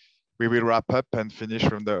wrap up and finish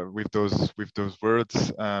with those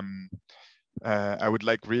words. I would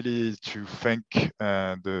like really to thank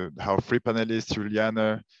our three panelists,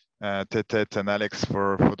 Juliane, Tetet, and Alex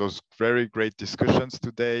for those very great discussions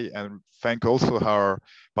today, and thank also our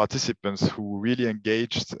participants who really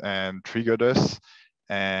engaged and triggered us,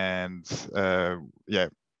 and yeah,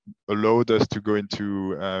 allowed us to go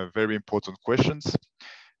into very important questions.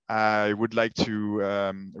 I would like to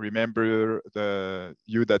remember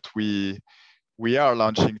you that we are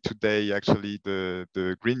launching today actually the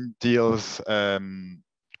Green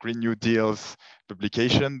New Deals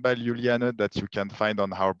publication by Juliane that you can find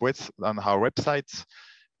on our website,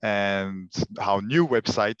 and our new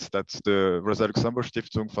website that the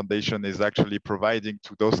Rosa-Luxemburg-Stiftung Foundation is actually providing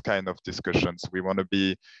to those kind of discussions. We want to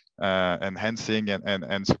be enhancing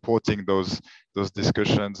and supporting those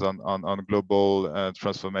discussions on global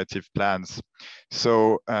transformative plans.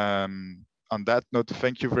 So on that note,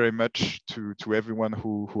 thank you very much to everyone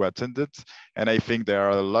who attended. And I think there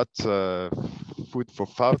are a lot of food for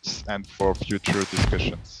thoughts and for future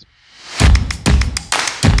discussions.